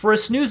 For a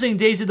snoozing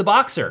Daisy the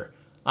Boxer,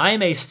 I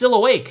am a still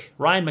awake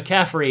Ryan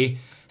McCaffrey.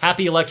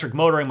 Happy electric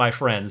motoring, my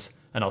friends,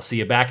 and I'll see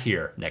you back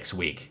here next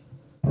week.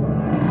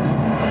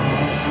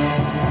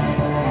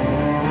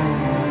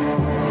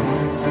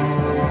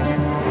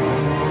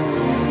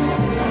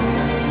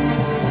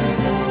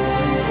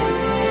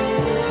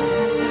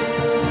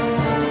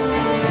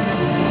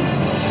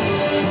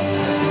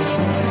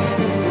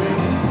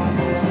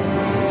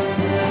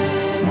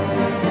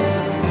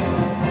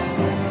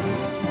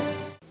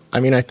 I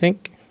mean, I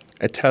think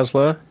a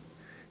Tesla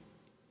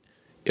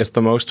is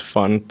the most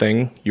fun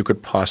thing you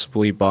could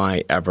possibly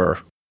buy ever.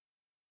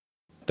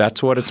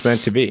 That's what it's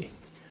meant to be.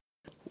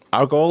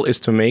 Our goal is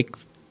to make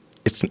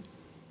it's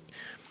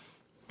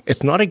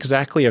not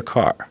exactly a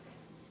car.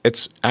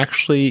 It's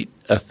actually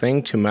a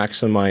thing to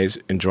maximize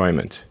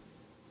enjoyment.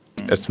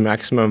 It's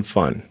maximum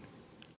fun.